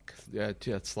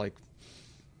 It's like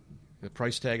the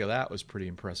price tag of that was pretty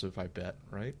impressive, I bet,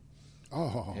 right?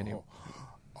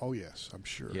 Oh yes, I'm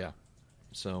sure. Yeah.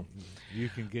 So you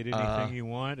can get anything you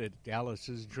want at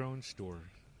Alice's Drone Store.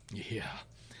 Yeah.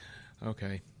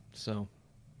 Okay. So,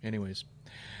 anyways.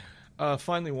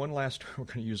 Finally, one last. We're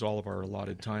going to use all of our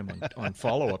allotted time on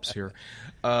follow-ups here.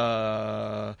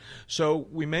 So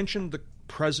we mentioned the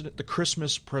the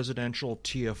Christmas presidential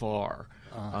TFR.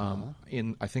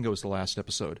 In I think it was the last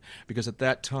episode, because at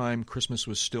that time Christmas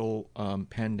was still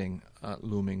pending,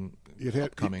 looming,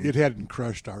 upcoming. It hadn't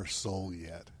crushed our soul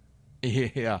yet.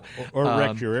 Yeah, or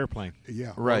wrecked your airplane.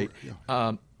 Yeah, right.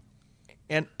 Yeah.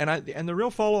 And the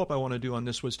real follow up I want to do on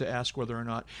this was to ask whether or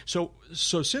not so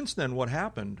since then what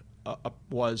happened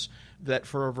was that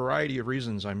for a variety of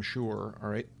reasons, I'm sure, all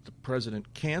right, the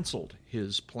president canceled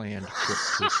his planned trip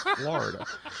to Florida.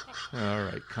 All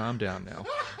right, calm down now.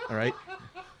 All right.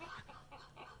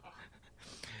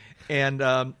 And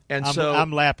so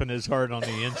I'm laughing as hard on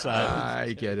the inside.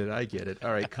 I get it.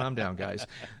 All right, calm down, guys.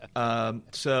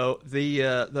 So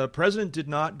the president did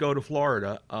not go to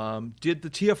Florida. Did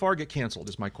the TFR get canceled?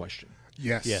 Is my question.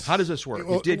 Yes. How does this work?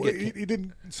 Well, it did it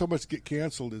didn't so much get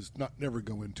canceled as never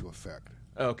go into effect.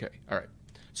 Okay, all right.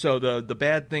 So the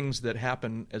bad things that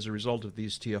happen as a result of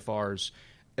these TFRs,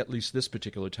 at least this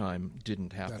particular time,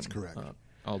 didn't happen. That's correct.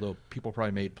 Although people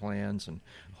probably made plans, and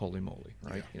holy moly,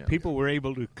 right? Yeah. You know. People were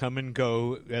able to come and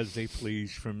go as they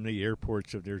pleased from the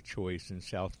airports of their choice in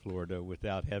South Florida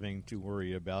without having to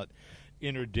worry about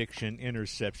interdiction,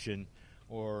 interception,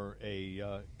 or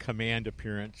a command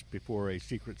appearance before a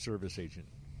Secret Service agent.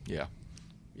 Yeah.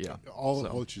 All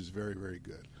of which is very, very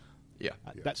good. Yeah.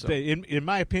 In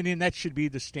my opinion, that should be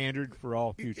the standard for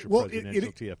all future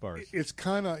presidential TFRs. It's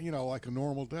kind of, like a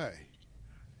normal day.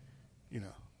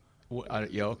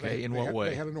 Yeah, okay. In what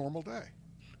way? They had a normal day.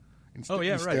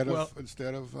 Right.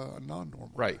 Instead of a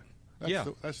non-normal. Right. Day.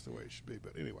 That's the way it should be.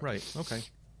 But anyway. Right. Okay.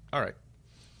 All right.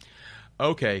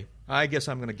 Okay. I guess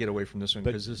I'm going to get away from this one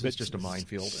because this is just a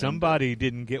minefield. Somebody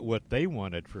didn't get what they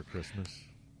wanted for Christmas.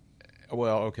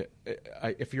 Well, okay.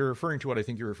 If you're referring to what I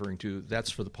think you're referring to,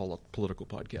 that's for the political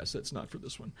podcast. That's not for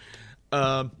this one.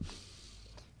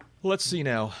 Let's see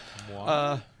now.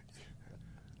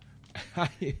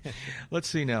 Let's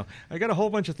see now. I got a whole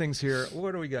bunch of things here.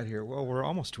 What do we got here? Well, we're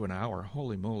almost to an hour.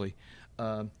 Holy moly.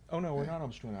 Oh, no, we're not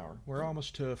almost to an hour. We're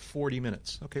almost to 40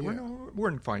 minutes. Okay, we're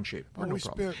in fine shape. We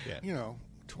spent,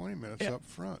 20 minutes up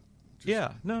front.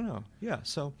 Yeah, no. Yeah,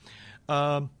 so...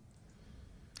 and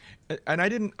I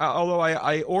didn't, although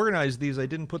I organized these, I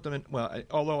didn't put them in,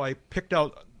 although I picked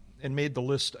out and made the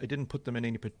list, I didn't put them in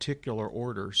any particular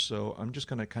order, so I'm just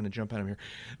going to kind of jump at them here.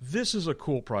 This is a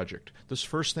cool project. This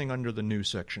first thing under the new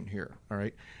section here, all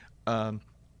right?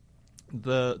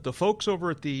 The folks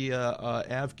over at the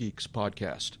AvGeeks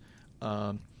podcast,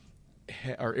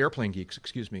 or Airplane Geeks,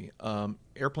 excuse me,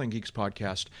 Airplane Geeks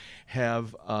podcast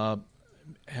have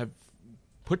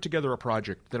put together a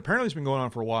project that apparently has been going on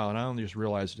for a while, and I only just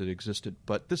realized it existed,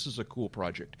 but this is a cool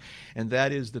project. And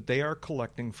that is that they are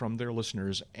collecting from their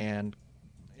listeners and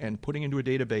putting into a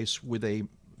database with a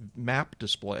map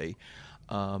display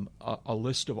a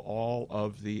list of all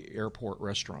of the airport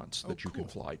restaurants that you can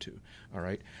fly to. All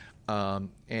right?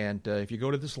 And if you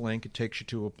go to this link, it takes you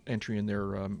to an entry in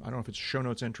their, I don't know if it's a show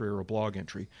notes entry or a blog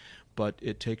entry, but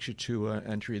it takes you to an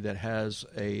entry that has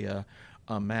a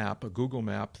map, a Google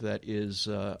map that is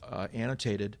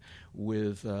annotated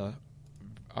with a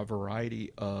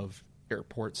variety of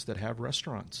airports that have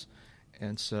restaurants,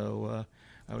 and so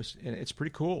it's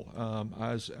pretty cool.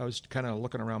 I was kind of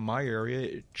looking around my area.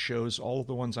 It shows all of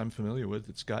the ones I'm familiar with.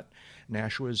 It's got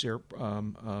Nashua's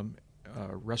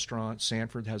restaurant.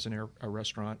 Sanford has a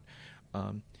restaurant.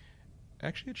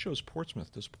 Actually, it shows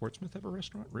Portsmouth. Does Portsmouth have a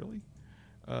restaurant? Really?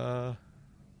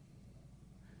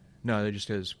 No, they just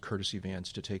has courtesy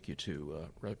vans to take you to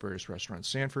various restaurants.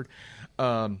 Sanford,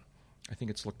 I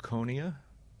think it's Laconia.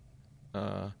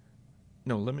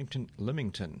 No,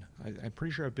 Leamington. I'm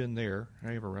pretty sure I've been there.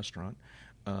 I have a restaurant.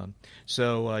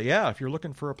 If you're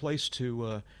looking for a place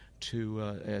to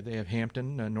they have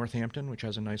Hampton, Northampton, which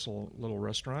has a nice little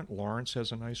restaurant. Lawrence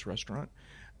has a nice restaurant.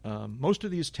 Most of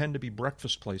these tend to be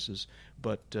breakfast places,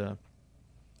 but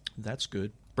that's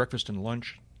good. Breakfast and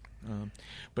lunch.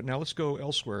 But now let's go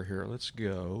elsewhere here. Let's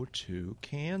go to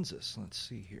Kansas. Let's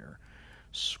see here.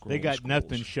 They got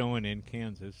nothing showing in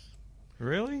Kansas.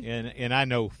 Really? And I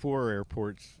know 4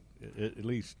 airports, at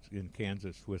least in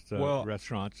Kansas, with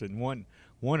restaurants, and one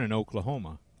in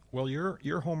Oklahoma. Well,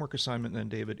 your homework assignment then,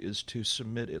 David, is to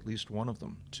submit at least one of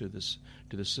them to this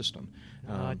system.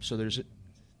 So there's a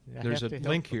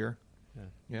link here.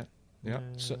 Yeah.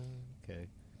 So, okay.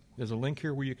 There's a link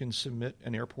here where you can submit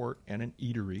an airport and an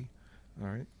eatery. All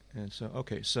right. And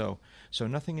so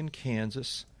nothing in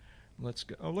Kansas. Let's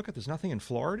go. Oh, look at this. Nothing in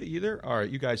Florida either. All right,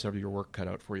 you guys have your work cut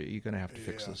out for you. You're going to have to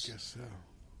fix this. I guess so.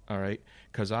 All right,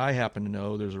 because I happen to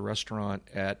know there's a restaurant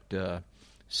at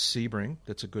Sebring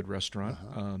that's a good restaurant.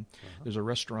 There's a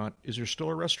restaurant. Is there still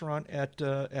a restaurant at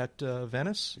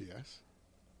Venice? Yes.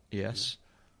 Yes.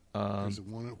 There's the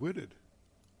one at Whitted.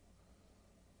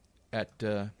 At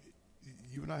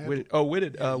You and I had Whitted. Oh,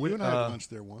 Whitted. you Whitted, and I had lunch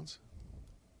there once.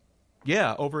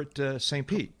 Yeah, over at St.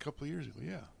 Pete. A couple of years ago.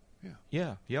 Yeah.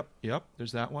 Yeah. Yep.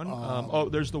 There's that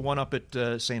one. There's the one up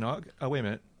at St. Oh, wait a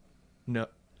minute. No.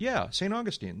 Yeah, St.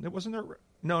 Augustine. Wasn't there?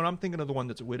 No, I'm thinking of the one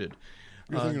that's at Whitted.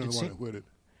 You're thinking of the one at Whitted.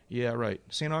 Yeah, right.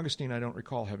 St. Augustine, I don't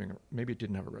recall having. Maybe it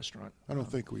didn't have a restaurant. I don't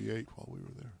think we ate while we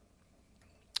were there.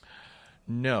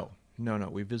 No.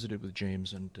 We visited with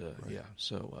James, and Right. yeah.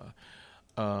 So,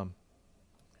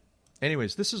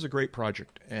 anyways, this is a great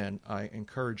project, and I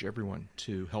encourage everyone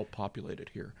to help populate it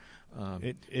here.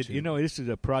 This is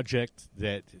a project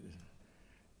that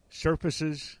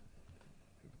surfaces,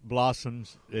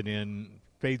 blossoms, and then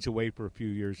fades away for a few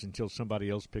years until somebody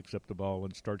else picks up the ball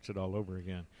and starts it all over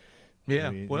again. Yeah,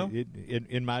 I mean, well,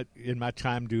 in my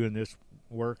time doing this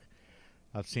work,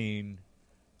 I've seen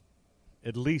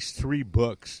at least 3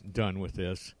 books done with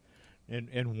this,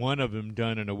 and one of them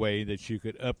done in a way that you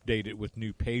could update it with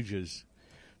new pages,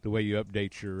 the way you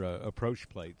update your approach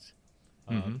plates.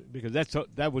 Because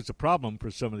that was the problem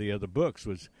for some of the other books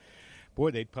was,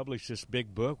 boy, they'd publish this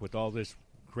big book with all this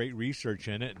great research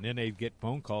in it, and then they'd get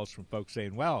phone calls from folks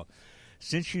saying, wow,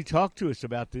 since you talked to us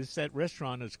about this, that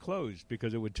restaurant is closed,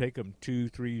 because it would take them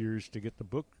 2-3 years to get the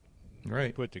book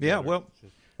put together. Yeah, well,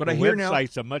 but the I hear now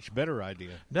website's a much better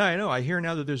idea. No, I know. I hear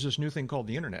now that there's this new thing called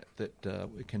the internet that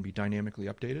it can be dynamically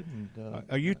updated. And,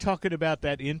 Are you talking about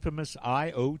that infamous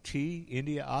IoT,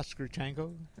 India Oscar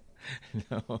Tango?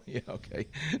 No, yeah, okay.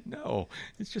 No,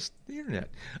 it's just the internet.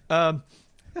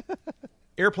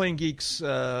 Airplane Geeks,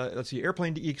 let's see,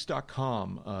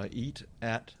 airplanegeeks.com, eat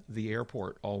at the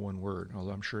airport, all one word.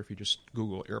 Although I'm sure if you just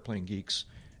Google Airplane Geeks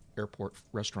airport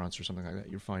restaurants or something like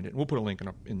that, you'll find it. And we'll put a link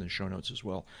in the show notes as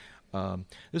well.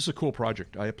 This is a cool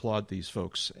project. I applaud these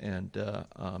folks. And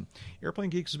Airplane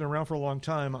Geeks has been around for a long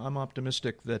time. I'm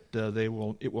optimistic that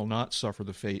it will not suffer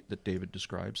the fate that David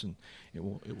describes, and it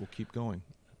will keep going.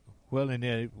 Well, and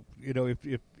if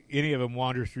any of them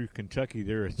wander through Kentucky,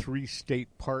 there are 3 state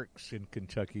parks in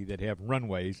Kentucky that have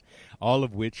runways, all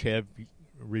of which have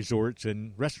resorts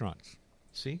and restaurants.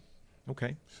 See?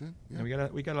 Okay. Yeah.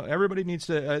 We got. Everybody needs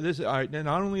to. This. All right,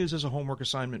 not only is this a homework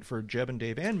assignment for Jeb and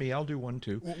Dave and me, I'll do one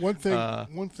too. Well,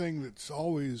 one thing that's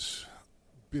always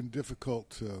been difficult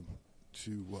to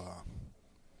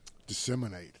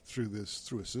disseminate through a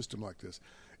system like this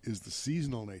is the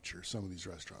seasonal nature of some of these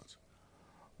restaurants.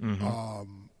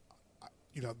 Mm-hmm.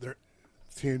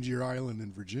 Tangier Island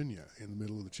in Virginia, in the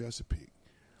middle of the Chesapeake,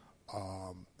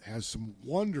 has some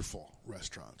wonderful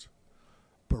restaurants,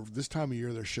 but this time of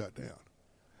year they're shut down.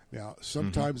 Now,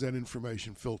 sometimes that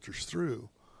information filters through,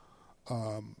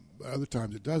 but other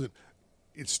times it doesn't.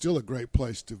 It's still a great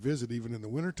place to visit, even in the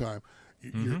wintertime.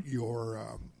 Your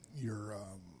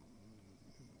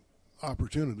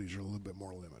opportunities are a little bit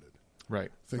more limited.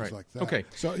 Right. Things like that. Okay.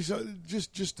 So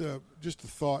just a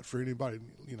thought for anybody,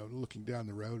 looking down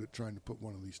the road at trying to put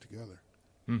one of these together.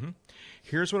 Mm-hmm.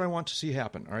 Here's what I want to see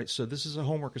happen. All right. So this is a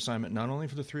homework assignment, not only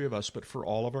for the 3 of us, but for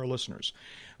all of our listeners.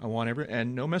 I want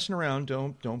and no messing around.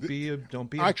 Don't be a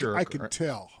jerk. I can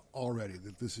tell already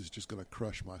that this is just going to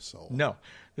crush my soul. No,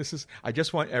 I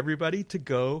just want everybody to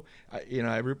go,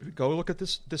 go look at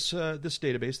this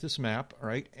database, this map, all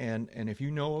right? And if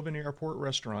you know of an airport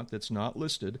restaurant that's not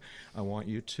listed, I want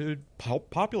you to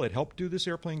help do this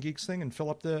Airplane Geeks thing and fill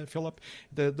up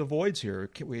the voids here.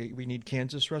 We need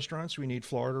Kansas restaurants, we need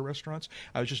Florida restaurants.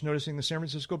 I was just noticing the San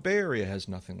Francisco Bay Area has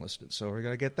nothing listed, so we're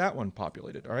going to get that one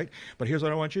populated, all right? But here's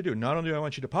what I want you to do. Not only do I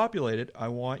want you to populate it, I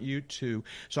want you to.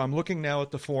 So I'm looking now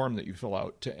at the form that you fill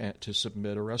out to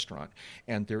submit a restaurant,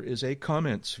 and there is a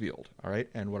comments field, all right?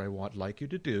 And what I like you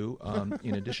to do,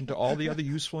 in addition to all the other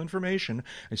useful information,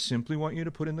 I simply want you to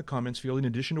put in the comments field, in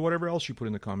addition to whatever else you put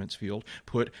in the comments field,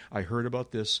 I heard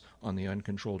about this on the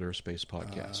Uncontrolled Airspace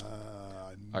podcast.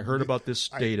 I heard about this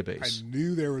database. I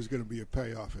knew there was going to be a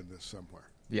payoff in this somewhere.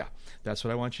 Yeah, that's what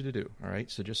I want you to do. All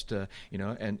right, so just and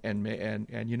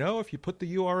if you put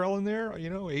the URL in there,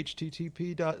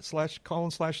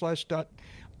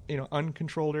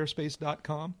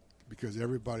 http://uncontrolledairspace.com. Because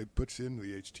everybody puts in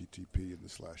the HTTP and the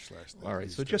 //. All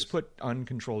right, so just put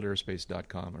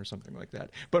uncontrolledairspace.com or something like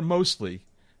that. But mostly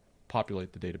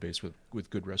populate the database with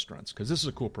good restaurants, because this is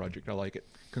a cool project. I like it.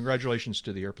 Congratulations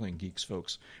to the Airplane Geeks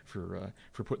folks for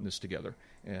putting this together,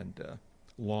 and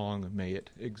long may it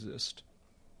exist.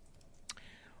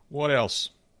 What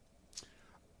else?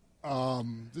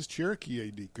 This Cherokee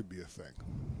AD could be a thing.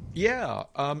 Yeah,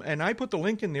 and I put the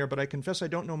link in there, but I confess I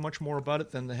don't know much more about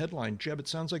it than the headline. Jeb, it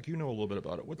sounds like you know a little bit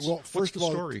about it. What's the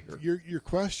story here? Your Your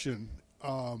question,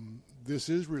 This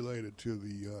is related to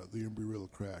the Embry-Riddle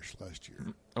crash last year.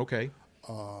 Okay.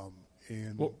 I'm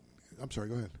sorry,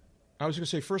 go ahead. I was going to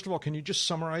say, first of all, can you just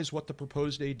summarize what the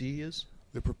proposed AD is?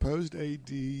 The proposed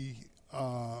AD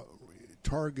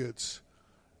targets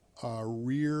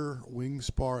rear wing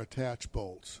spar attach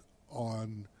bolts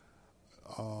on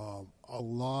a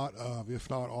lot of, if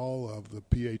not all of, the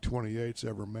PA-28s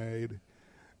ever made,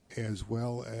 as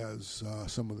well as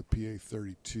some of the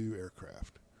PA-32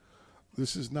 aircraft.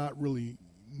 This is not really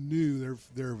new.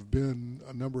 There have been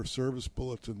a number of service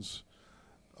bulletins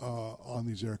on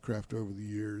these aircraft over the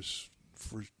years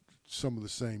for some of the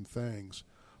same things,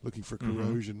 looking for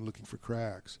corrosion, looking for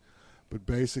cracks. But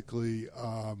basically,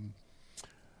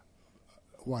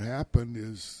 what happened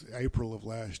is April of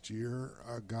last year,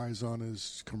 a guy's on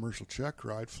his commercial check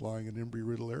ride flying an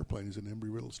Embry-Riddle airplane. He's an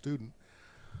Embry-Riddle student.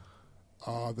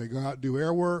 They go out, do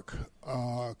air work,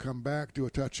 come back, do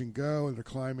a touch and go, and they're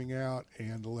climbing out,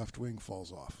 and the left wing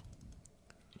falls off.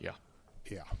 Yeah.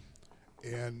 Yeah.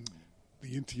 And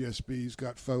the NTSB's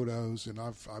got photos, and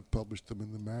I've published them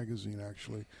in the magazine,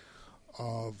 actually,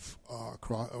 of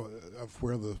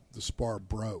where the spar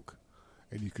broke.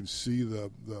 And you can see the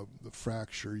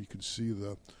fracture, you can see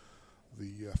the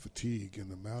fatigue in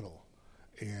the metal.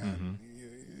 And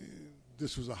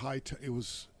this was it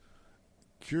was,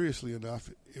 curiously enough,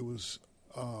 it was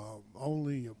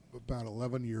only about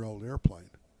 11-year-old airplane.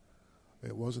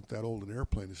 It wasn't that old an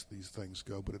airplane as these things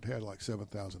go, but it had like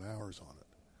 7,000 hours on it.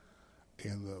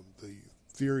 And the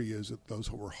theory is that those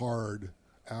were hard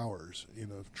hours in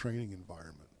a training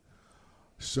environment.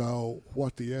 So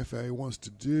what the FAA wants to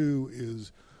do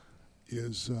is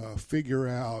figure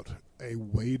out a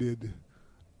weighted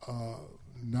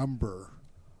number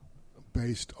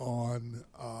based on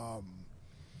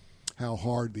how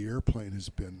hard the airplane has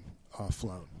been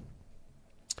flown.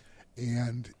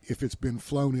 And if it's been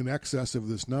flown in excess of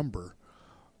this number,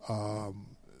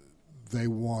 they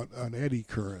want an eddy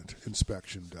current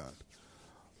inspection done.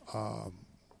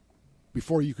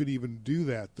 Before you could even do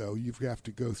that, though, you have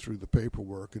to go through the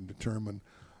paperwork and determine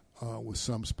with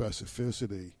some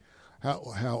specificity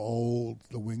how old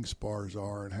the wing spars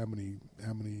are and how many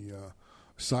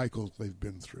cycles they've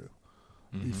been through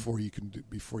before you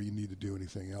need to do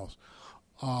anything else.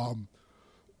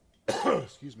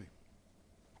 Excuse me.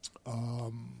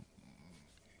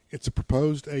 It's a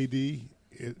proposed AD.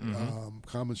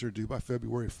 Comments are due by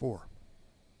February 4.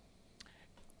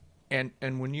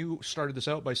 And when you started this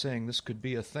out by saying this could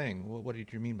be a thing, what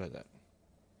did you mean by that?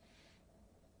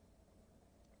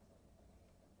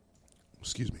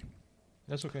 Excuse me.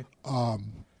 That's okay.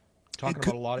 Talking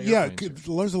about a lot of airplanes.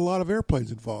 Yeah, there's a lot of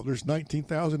airplanes involved. There's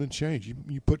 19,000 and change.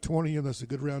 You put 20 in, that's a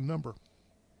good round number.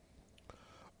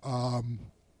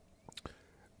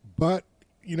 But,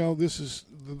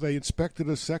 they inspected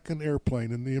a second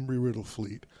airplane in the Embry-Riddle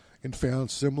fleet and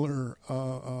found similar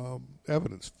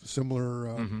evidence,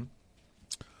 similar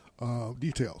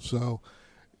details. So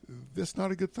that's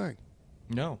not a good thing.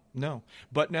 No.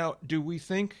 But now, do we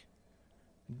think,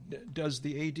 does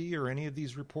the AD or any of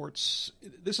these reports,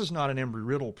 this is not an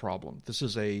Embry-Riddle problem. This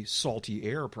is a salty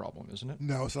air problem, isn't it?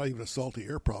 No, it's not even a salty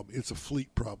air problem. It's a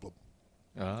fleet problem.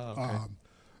 Oh, okay.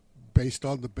 Based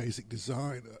on the basic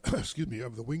design,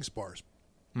 of the wing spars.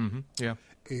 Yeah.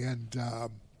 And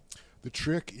the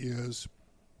trick is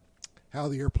how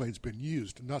the airplane's been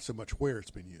used, not so much where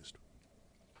it's been used.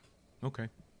 Okay.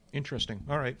 Interesting.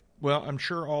 All right. Well, I'm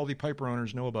sure all the Piper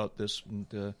owners know about this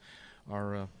and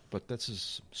but this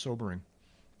is sobering.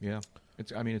 Yeah.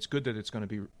 It's good that it's going to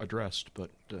be addressed, but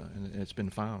and it's been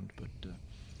found. But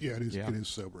yeah, it is. Yeah. It is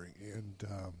sobering, and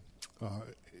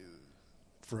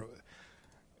for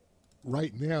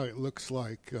right now, it looks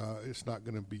like it's not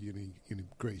going to be any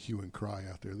great hue and cry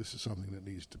out there. This is something that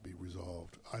needs to be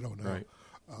resolved. I don't know.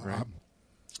 Right.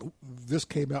 This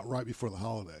came out right before the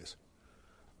holidays,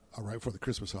 right before the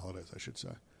Christmas holidays, I should say.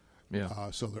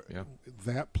 Yeah.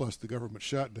 That plus the government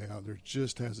shutdown, there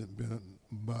just hasn't been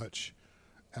much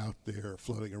out there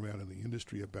floating around in the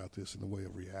industry about this in the way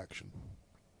of reaction.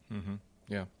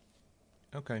 Yeah.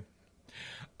 Okay.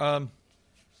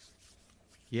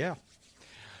 Yeah.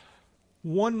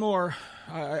 One more.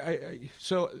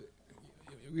 So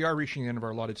we are reaching the end of our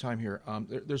allotted time here.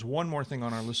 There's one more thing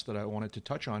on our list that I wanted to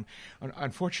touch on.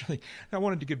 Unfortunately, I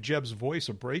wanted to give Jeb's voice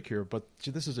a break here, but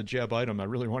this is a Jeb item. I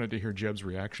really wanted to hear Jeb's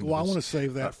reaction to this. I want to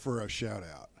save that for a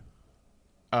shout-out.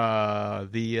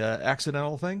 The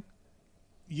accidental thing?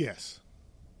 Yes.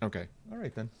 Okay. All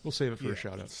right, then. We'll save it for a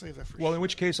shout-out. Save that for in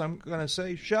which case, I'm going to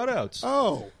say shout-outs.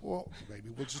 Oh, well, maybe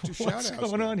we'll just do shout-outs.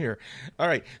 What's going on here? All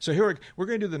right. So here we're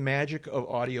going to do the magic of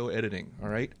audio editing, all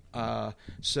right?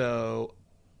 So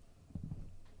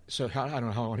So I don't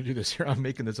know how I want to do this here. I'm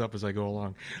making this up as I go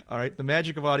along. All right, the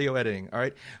magic of audio editing. All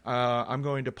right, I'm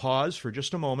going to pause for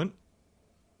just a moment.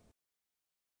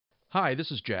 Hi,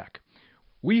 this is Jack.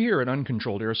 We here at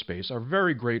Uncontrolled Airspace are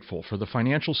very grateful for the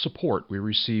financial support we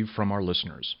receive from our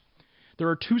listeners. There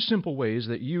are 2 simple ways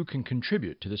that you can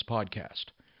contribute to this podcast.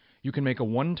 You can make a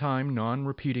one-time,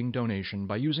 non-repeating donation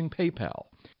by using PayPal.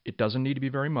 It doesn't need to be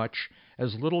very much.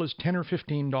 As little as $10 or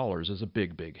 $15 is a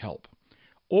big, big help.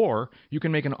 Or you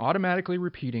can make an automatically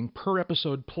repeating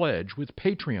per-episode pledge with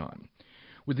Patreon.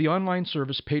 With the online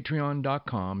service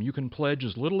Patreon.com, you can pledge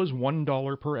as little as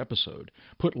 $1 per episode,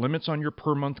 put limits on your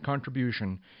per-month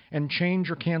contribution, and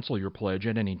change or cancel your pledge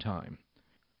at any time.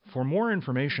 For more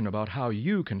information about how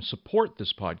you can support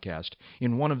this podcast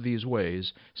in one of these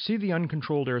ways, see the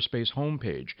Uncontrolled Airspace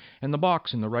homepage and the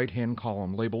box in the right-hand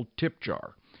column labeled Tip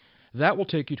Jar. That will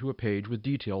take you to a page with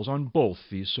details on both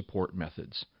these support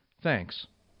methods. Thanks.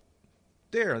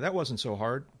 There, that wasn't so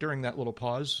hard. During that little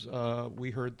pause,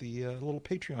 we heard the little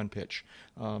Patreon pitch.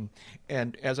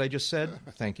 And as I just said,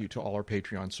 thank you to all our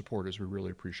Patreon supporters. We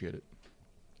really appreciate it.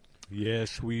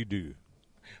 Yes, we do.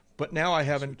 But now I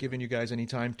haven't given you guys any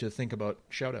time to think about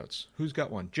shout-outs. Who's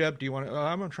got one? Jeb, do you want to?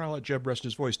 I'm going to try to let Jeb rest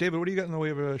his voice. David, what do you got in the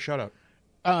way of a shout-out?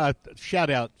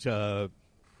 Shout-out,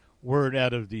 word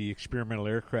out of the Experimental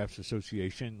Aircraft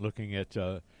Association looking at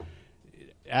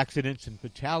accidents and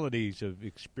fatalities of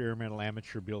experimental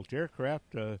amateur-built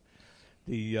aircraft.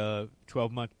 The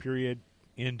 12-month period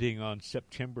ending on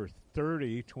September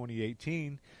 30,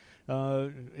 2018,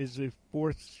 is the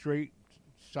 4th straight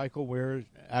cycle where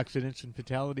accidents and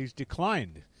fatalities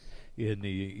declined in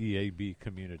the EAB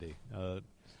community.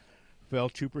 Fell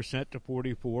 2% to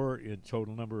 44 in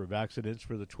total number of accidents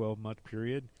for the 12-month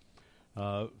period.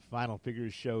 Final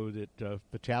figures show that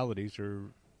fatalities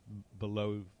are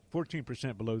below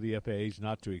 14% below the FAA's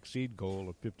not-to-exceed goal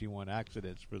of 51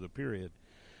 accidents for the period.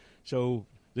 So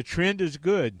the trend is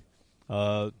good.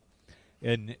 And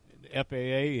FAA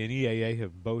and EAA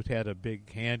have both had a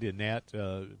big hand in that,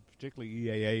 particularly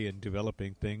EAA in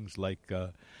developing things like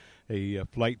a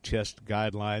flight test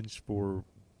guidelines for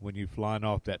when you're flying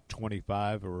off that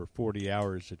 25 or 40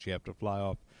 hours that you have to fly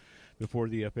off before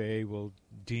the FAA will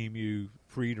deem you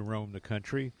free to roam the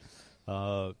country.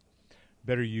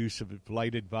 Better use of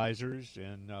flight advisors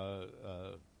and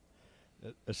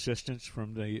assistance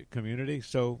from the community.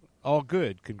 So all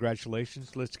good.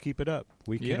 Congratulations. Let's keep it up.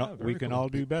 We can all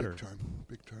do better.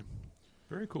 Big time.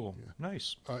 Very cool. Yeah.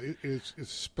 Nice. It's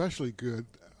especially good.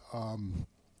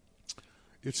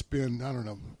 It's been,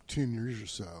 10 years or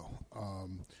so.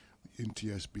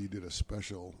 NTSB did a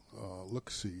special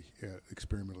look-see at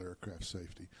experimental aircraft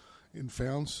safety and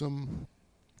found some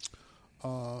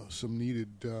needed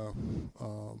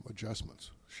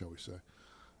adjustments, shall we say.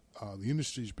 The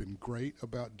industry's been great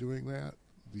about doing that.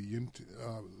 The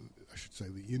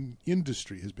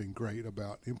industry has been great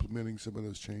about implementing some of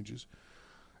those changes,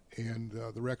 and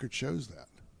the record shows that.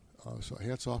 So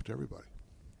hats off to everybody.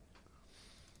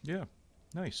 Yeah,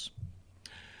 nice.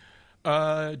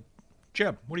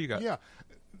 Jeb, what do you got? Yeah,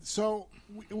 so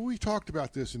we talked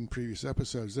about this in previous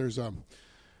episodes. There's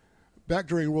back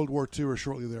during World War II or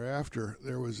shortly thereafter,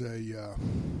 there was a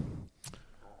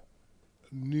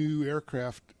new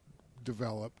aircraft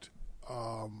developed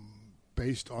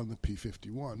based on the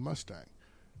P-51 Mustang.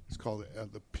 It's called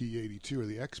the P-82 or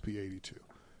the XP-82.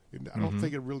 I don't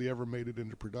think it really ever made it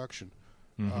into production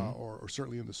or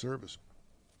certainly into service.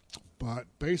 But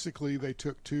basically they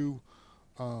took 2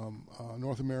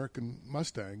 North American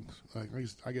Mustangs,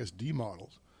 I guess D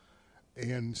models,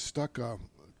 and took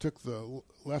the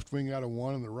left wing out of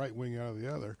one and the right wing out of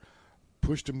the other,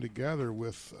 pushed them together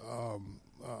with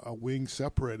a wing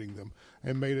separating them,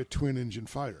 and made a twin-engine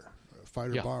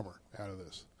fighter-bomber out of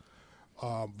this.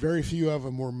 Very few of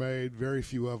them were made. Very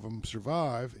few of them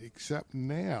survive, except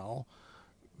now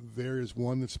there is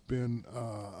one that's been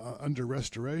under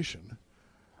restoration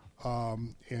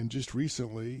and just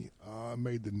recently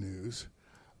made the news.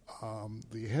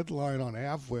 The headline on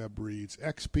AvWeb reads,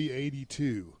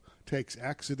 XP-82 takes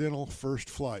accidental first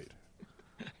flight.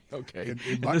 Okay.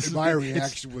 And my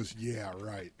reaction was, yeah,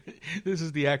 right. This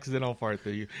is the accidental part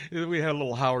that we had a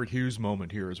little Howard Hughes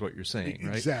moment here is what you're saying,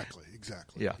 right? Exactly.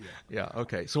 Yeah.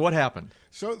 Okay. So what happened?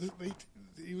 So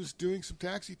he was doing some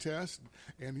taxi tests,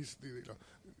 and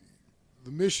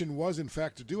the mission was, in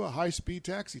fact, to do a high-speed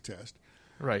taxi test.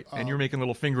 Right, and you're making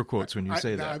little finger quotes when you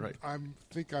say that, right? I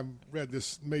think I read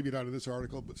this, maybe not in this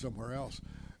article, but somewhere else.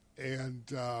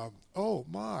 And,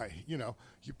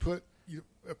 you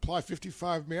apply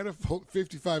 55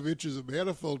 inches of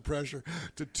manifold pressure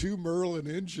to 2 Merlin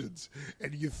engines,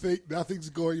 and you think nothing's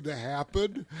going to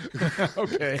happen?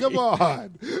 Okay. Come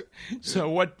on. So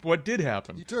what did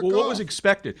happen? You took What off. was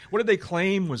expected? What did they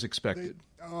claim was expected?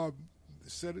 They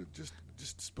said it just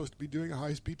supposed to be doing a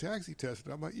high-speed taxi test.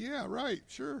 And I'm like, yeah, right,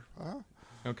 sure.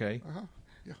 Okay.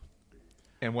 Yeah.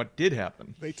 And what did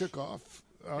happen? They took off.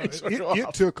 took It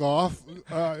off. took off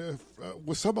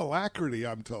with some alacrity,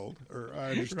 I'm told, or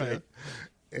I understand.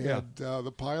 Right. And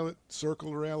the pilot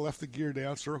circled around, left the gear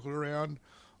down, circled around,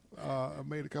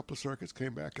 made a couple of circuits,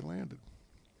 came back and landed.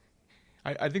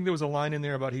 I think there was a line in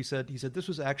there about he said this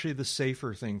was actually the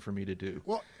safer thing for me to do.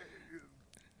 Well,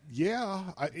 yeah,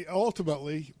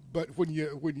 ultimately, but when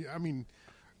you, I mean,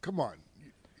 come on.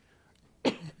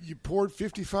 You poured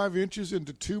 55 inches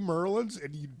into 2 Merlins,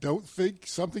 and you don't think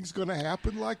something's going to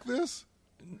happen like this?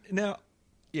 Now,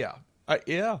 yeah,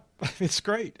 it's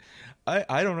great.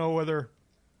 I don't know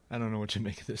what to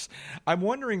make of this. I'm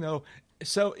wondering though.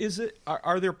 So,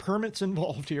 are there permits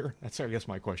involved here? That's, I guess,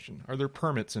 my question. Are there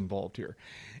permits involved here?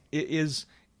 Is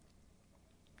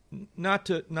not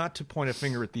to point a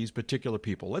finger at these particular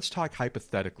people. Let's talk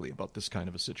hypothetically about this kind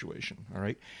of a situation. All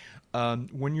right,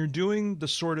 when you're doing the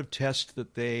sort of test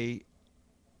that they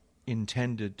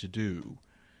intended to do,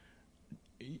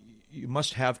 you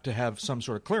must have to have some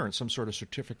sort of clearance, some sort of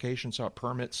certification, some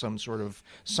permit, some sort of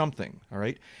something. All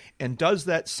right, and does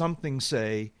that something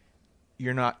say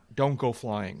don't go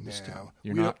flying this time?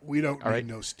 We don't all need right?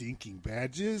 no stinking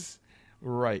badges.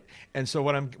 Right. And so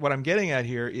what I'm getting at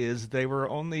here is they were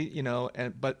only,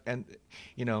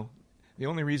 the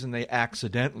only reason they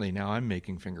accidentally, now I'm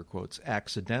making finger quotes,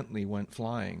 accidentally went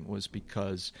flying was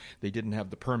because they didn't have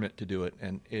the permit to do it.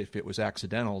 And if it was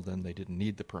accidental, then they didn't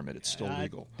need the permit. It's still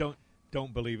legal.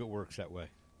 Don't believe it works that way.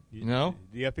 No?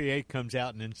 The FAA comes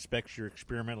out and inspects your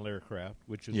experimental aircraft,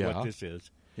 which is what this is.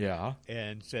 Yeah.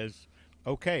 And says,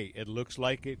 okay, it looks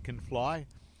like it can fly.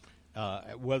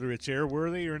 Whether it's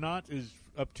airworthy or not is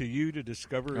up to you to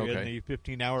discover in the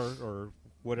 15-hour or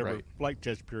whatever flight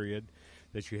test period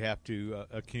that you have to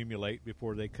accumulate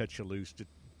before they cut you loose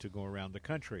to go around the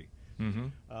country. Mm-hmm.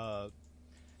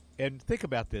 And think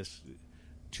about this.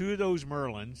 2 of those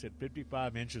Merlins at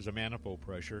 55 inches of manifold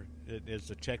pressure, as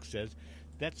the text says,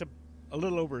 that's a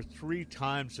little over 3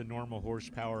 times the normal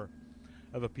horsepower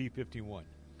of a P-51.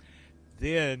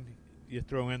 Then you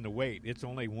throw in the weight, it's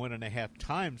only 1.5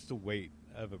 times the weight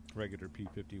of a regular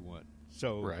P-51.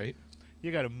 So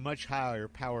you got a much higher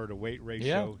power to weight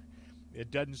ratio. Yeah.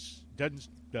 It doesn't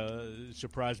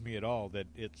surprise me at all that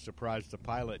it surprised the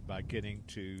pilot by getting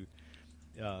to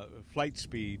flight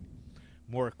speed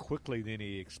more quickly than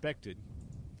he expected.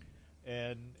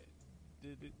 And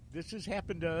this has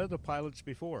happened to other pilots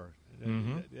before.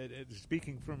 Mm-hmm.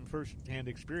 Speaking from first-hand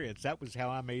experience, that was how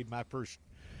I made my first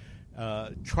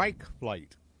trike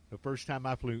flight. The first time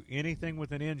I flew anything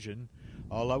with an engine,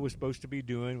 all I was supposed to be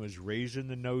doing was raising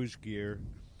the nose gear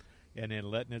and then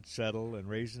letting it settle, and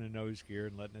raising the nose gear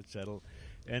and letting it settle.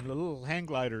 And the little hang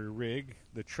glider rig,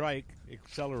 the trike,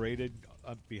 accelerated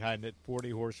up behind it, 40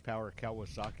 horsepower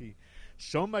Kawasaki,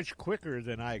 so much quicker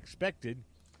than I expected.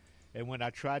 And when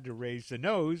I tried to raise the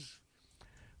nose,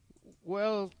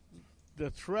 well, the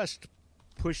thrust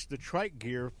pushed the trike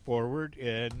gear forward,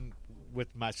 and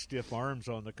with my stiff arms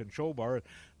on the control bar,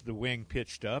 the wing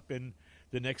pitched up, and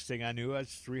the next thing I knew, I was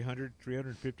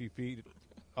 350 feet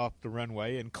off the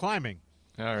runway and climbing.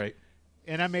 All right.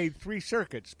 And I made 3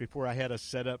 circuits before I had a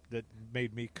setup that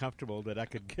made me comfortable that I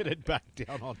could get it back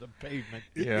down on the pavement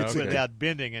without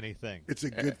bending anything. It's a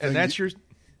good thing. And that's your...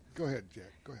 Go ahead,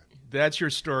 Jack. Go ahead. That's your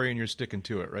story, and you're sticking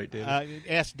to it, right, David?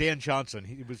 Ask Dan Johnson.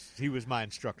 He was my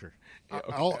instructor.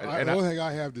 The only thing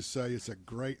I have to say, it's a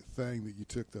great thing that you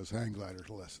took those hang glider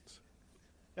lessons.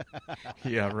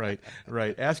 Yeah, right.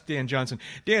 Ask Dan Johnson.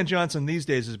 Dan Johnson these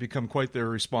days has become quite the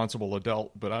responsible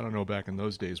adult, but I don't know back in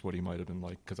those days what he might have been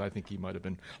like, because I think he might have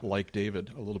been like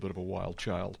David, a little bit of a wild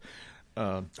child.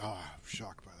 I'm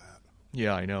shocked by that.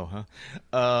 Yeah, I know,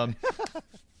 huh?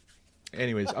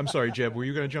 Anyways, I'm sorry, Jeb. Were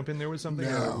you going to jump in there with something?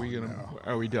 No,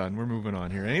 Are we done? We're moving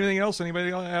on here. Anything else? Anybody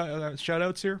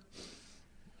shout-outs here?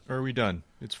 Or are we done?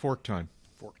 It's fork time.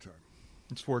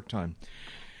 It's fork time.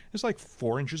 There's like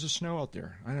 4 inches of snow out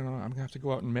there. I don't know. I'm going to have to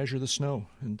go out and measure the snow.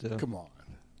 And come on.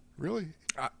 Really?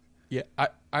 Yeah.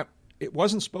 It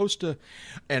wasn't supposed to.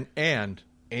 And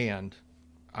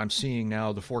I'm seeing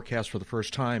now the forecast for the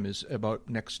first time is about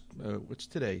next. What's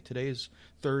today? Today is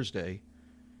Thursday.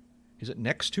 Is it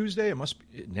next Tuesday? It must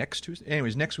be next Tuesday.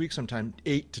 Anyways, next week sometime,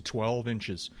 8 to 12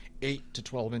 inches. 8 to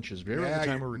 12 inches. Right about the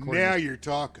time we're recording. Now you're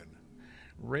talking.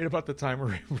 Right about the time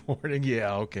we're recording.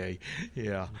 Yeah, okay.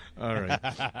 Yeah. All right.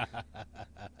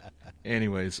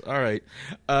 Anyways, all right.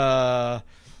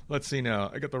 Let's see now.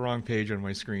 I got the wrong page on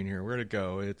my screen here. Where'd it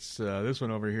go? It's this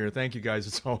one over here. Thank you, guys.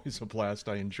 It's always a blast.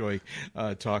 I enjoy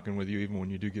talking with you, even when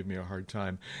you do give me a hard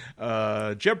time.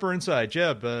 Jeb Burnside.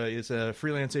 Jeb is a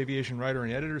freelance aviation writer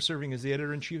and editor, serving as the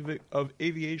editor-in-chief of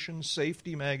Aviation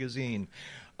Safety Magazine.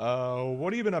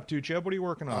 What have you been up to, Jeb? What are you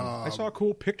working on? I saw a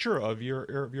cool picture of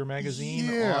your magazine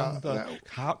on the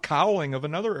cowling of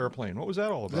another airplane. What was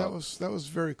that all about? That was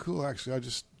very cool, actually. I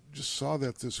just saw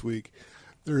that this week.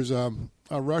 There's a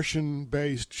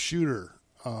Russian-based shooter,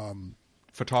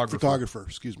 photographer,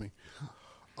 excuse me,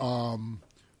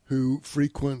 who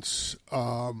frequents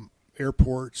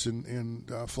airports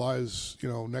and flies,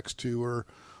 next to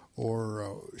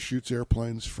or shoots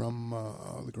airplanes from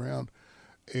the ground.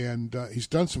 And he's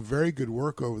done some very good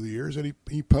work over the years, and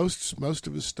he posts most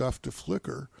of his stuff to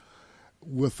Flickr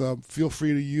with feel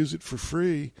free to use it for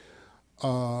free,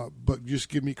 but just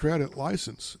give me credit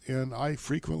license. And I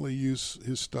frequently use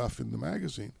his stuff in the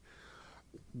magazine.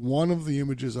 One of the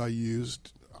images I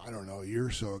used, I don't know, a year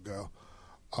or so ago,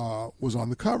 was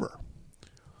on the cover.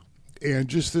 And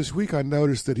just this week I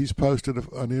noticed that he's posted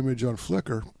an image on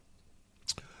Flickr.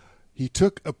 He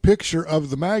took a picture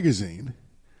of the magazine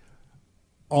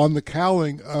on the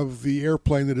cowling of the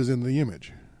airplane that is in the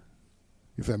image,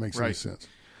 if that makes any sense.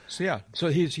 So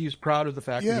he's proud of the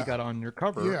fact that he got on your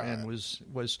cover and was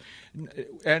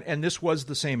and this was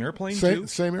the same airplane too?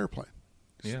 Same airplane.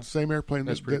 Yeah. Same airplane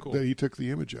that he took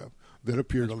the image of that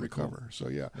appeared on the cover. So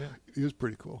it is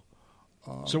pretty cool.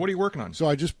 So what are you working on? So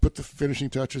I just put the finishing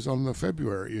touches on the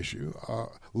February issue,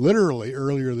 literally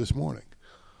earlier this morning.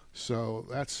 So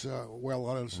that's well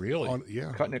on its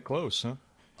cutting it close, huh?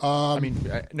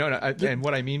 And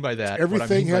what I mean by that,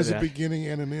 everything has a beginning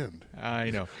and an end.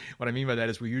 I know. What I mean by that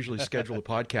is we usually schedule the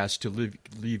podcast to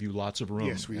leave you lots of room.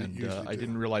 Yes, we usually do. I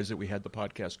didn't realize that we had the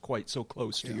podcast quite so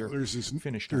close to your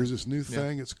finish time. There's this new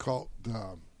thing. It's called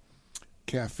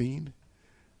caffeine.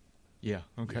 Yeah.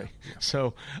 Okay.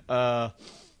 Yeah.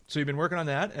 So you've been working on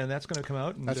that, and that's going to come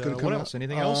out. And, that's going to come what out. else?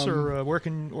 Anything else, or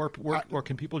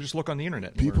can people just look on the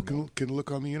internet? People can look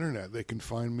on the internet. They can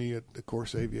find me at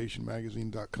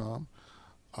thecourseaviationmagazine.com.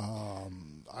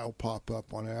 I'll pop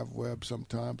up on AvWeb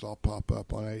sometimes. I'll pop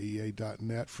up on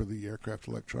AEA.net for the Aircraft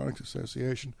Electronics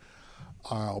Association.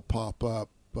 I'll pop up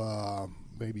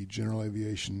maybe General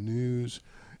Aviation News,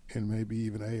 and maybe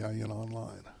even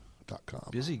AINonline.com.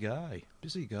 Busy guy.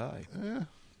 Yeah.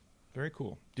 Very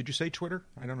cool. Did you say Twitter?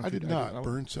 I don't know. I did not.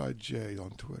 Burnside J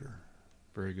on Twitter.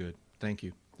 Very good. Thank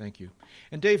you.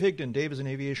 And Dave Higdon. Dave is an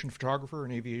aviation photographer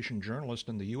and aviation journalist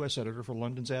and the U.S. editor for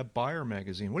London's Ab Buyer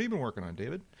magazine. What have you been working on,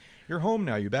 David? You're home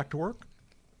now. You back to work?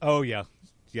 Oh, yeah.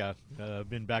 I've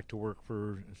been back to work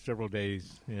for several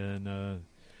days, and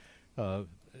I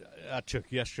took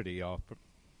yesterday off.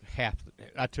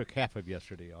 I took half of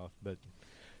yesterday off, but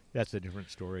that's a different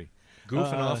story.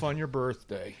 Goofing off on your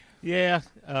birthday. Yeah.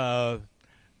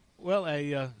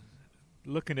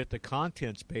 Looking at the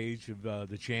contents page of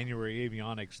the January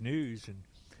Avionics News, and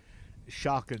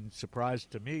shock and surprise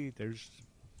to me, there's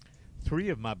 3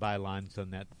 of my bylines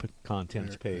on that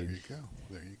contents page.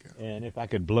 There you go. And if I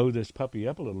could blow this puppy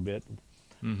up a little bit,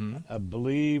 I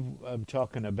believe I'm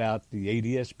talking about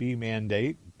the ADS-B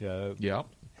mandate.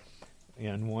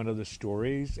 In one of the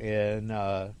stories, and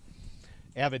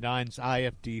Avidyne's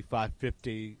IFD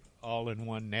 550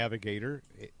 all-in-one navigator,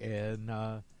 and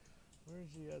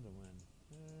where's the other one?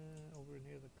 Over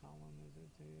near the column, is it?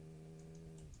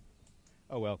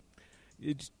 Oh well,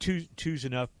 it's two's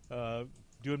enough.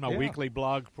 Doing my weekly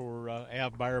blog for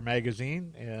Av Buyer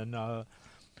magazine, and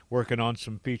working on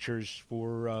some features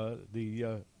for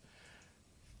the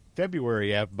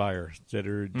February Av Buyer that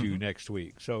are due next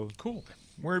week. So cool.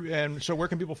 Where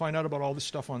can people find out about all this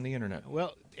stuff on the internet?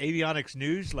 Well, Avionics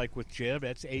News, like with Jeb,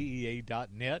 that's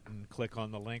AEA.net, and click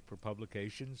on the link for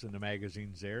publications, and the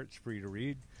magazine's there. It's free to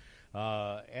read.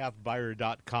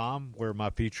 avbuyer.com, where my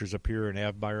features appear in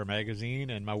Av Buyer magazine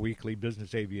and my weekly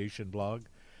business aviation blog.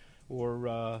 Or,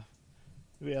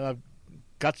 I've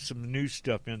got some new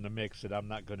stuff in the mix that I'm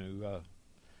not going to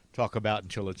talk about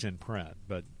until it's in print.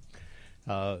 But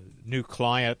new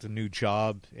client, a new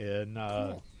job, and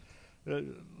cool.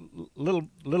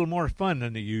 Little more fun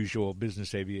than the usual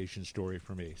business aviation story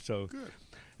for me. So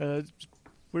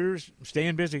we're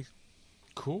staying busy.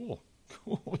 Cool.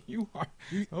 You are.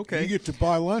 Okay. You get to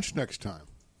buy lunch next time.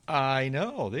 I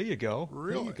know. There you go.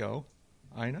 Really? There you go.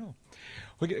 I know.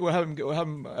 We'll have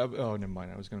him. Oh, never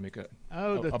mind. I was going to make a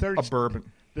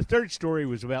bourbon. The third story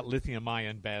was about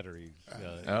lithium-ion batteries.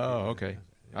 Okay.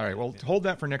 All right. Well, hold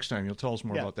that for next time. You'll tell us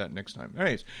more about that next time.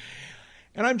 Anyways.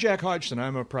 And I'm Jack Hodgson.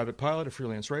 I'm a private pilot, a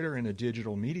freelance writer, and a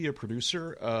digital media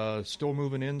producer. Still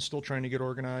moving in, still trying to get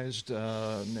organized,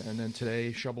 and then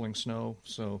today shoveling snow.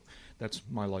 So that's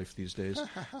my life these days.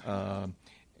 I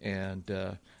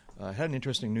had an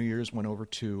interesting New Year's. Went over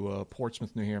to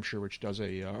Portsmouth, New Hampshire, which does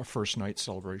a first night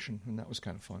celebration, and that was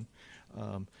kind of fun.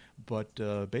 But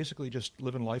basically just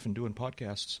living life and doing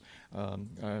podcasts. I'm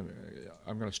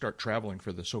going to start traveling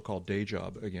for the so-called day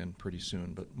job again pretty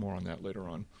soon, but more on that later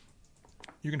on.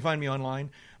 You can find me online,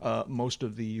 most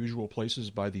of the usual places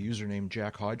by the username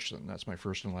Jack Hodgson. That's my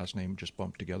first and last name just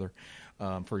bumped together.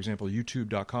 For example,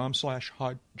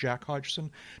 youtube.com/Jack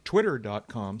Hodgson,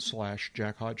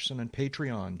 twitter.com/Jack Hodgson, and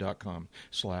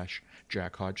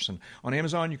patreon.com/Jack Hodgson. On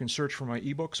Amazon, you can search for my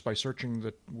ebooks by searching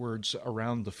the words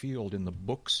Around the Field in the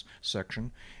books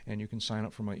section, and you can sign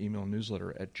up for my email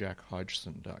newsletter at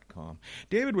jackhodgson.com.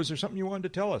 David, was there something you wanted to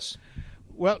tell us?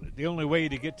 Well, the only way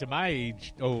to get to my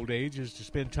old age is to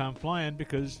spend time flying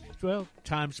because, well,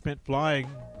 time spent flying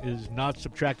is not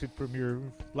subtracted from your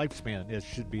lifespan. It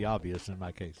should be obvious in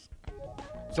my case.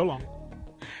 So long.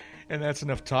 And that's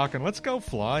enough talking. Let's go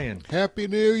flying. Happy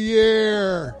New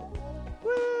Year!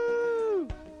 Woo!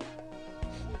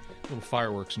 Little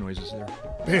fireworks noises there.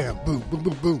 Bam, boom, boom,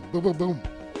 boom, boom, boom, boom, boom.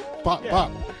 Pop, Yeah.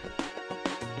 pop.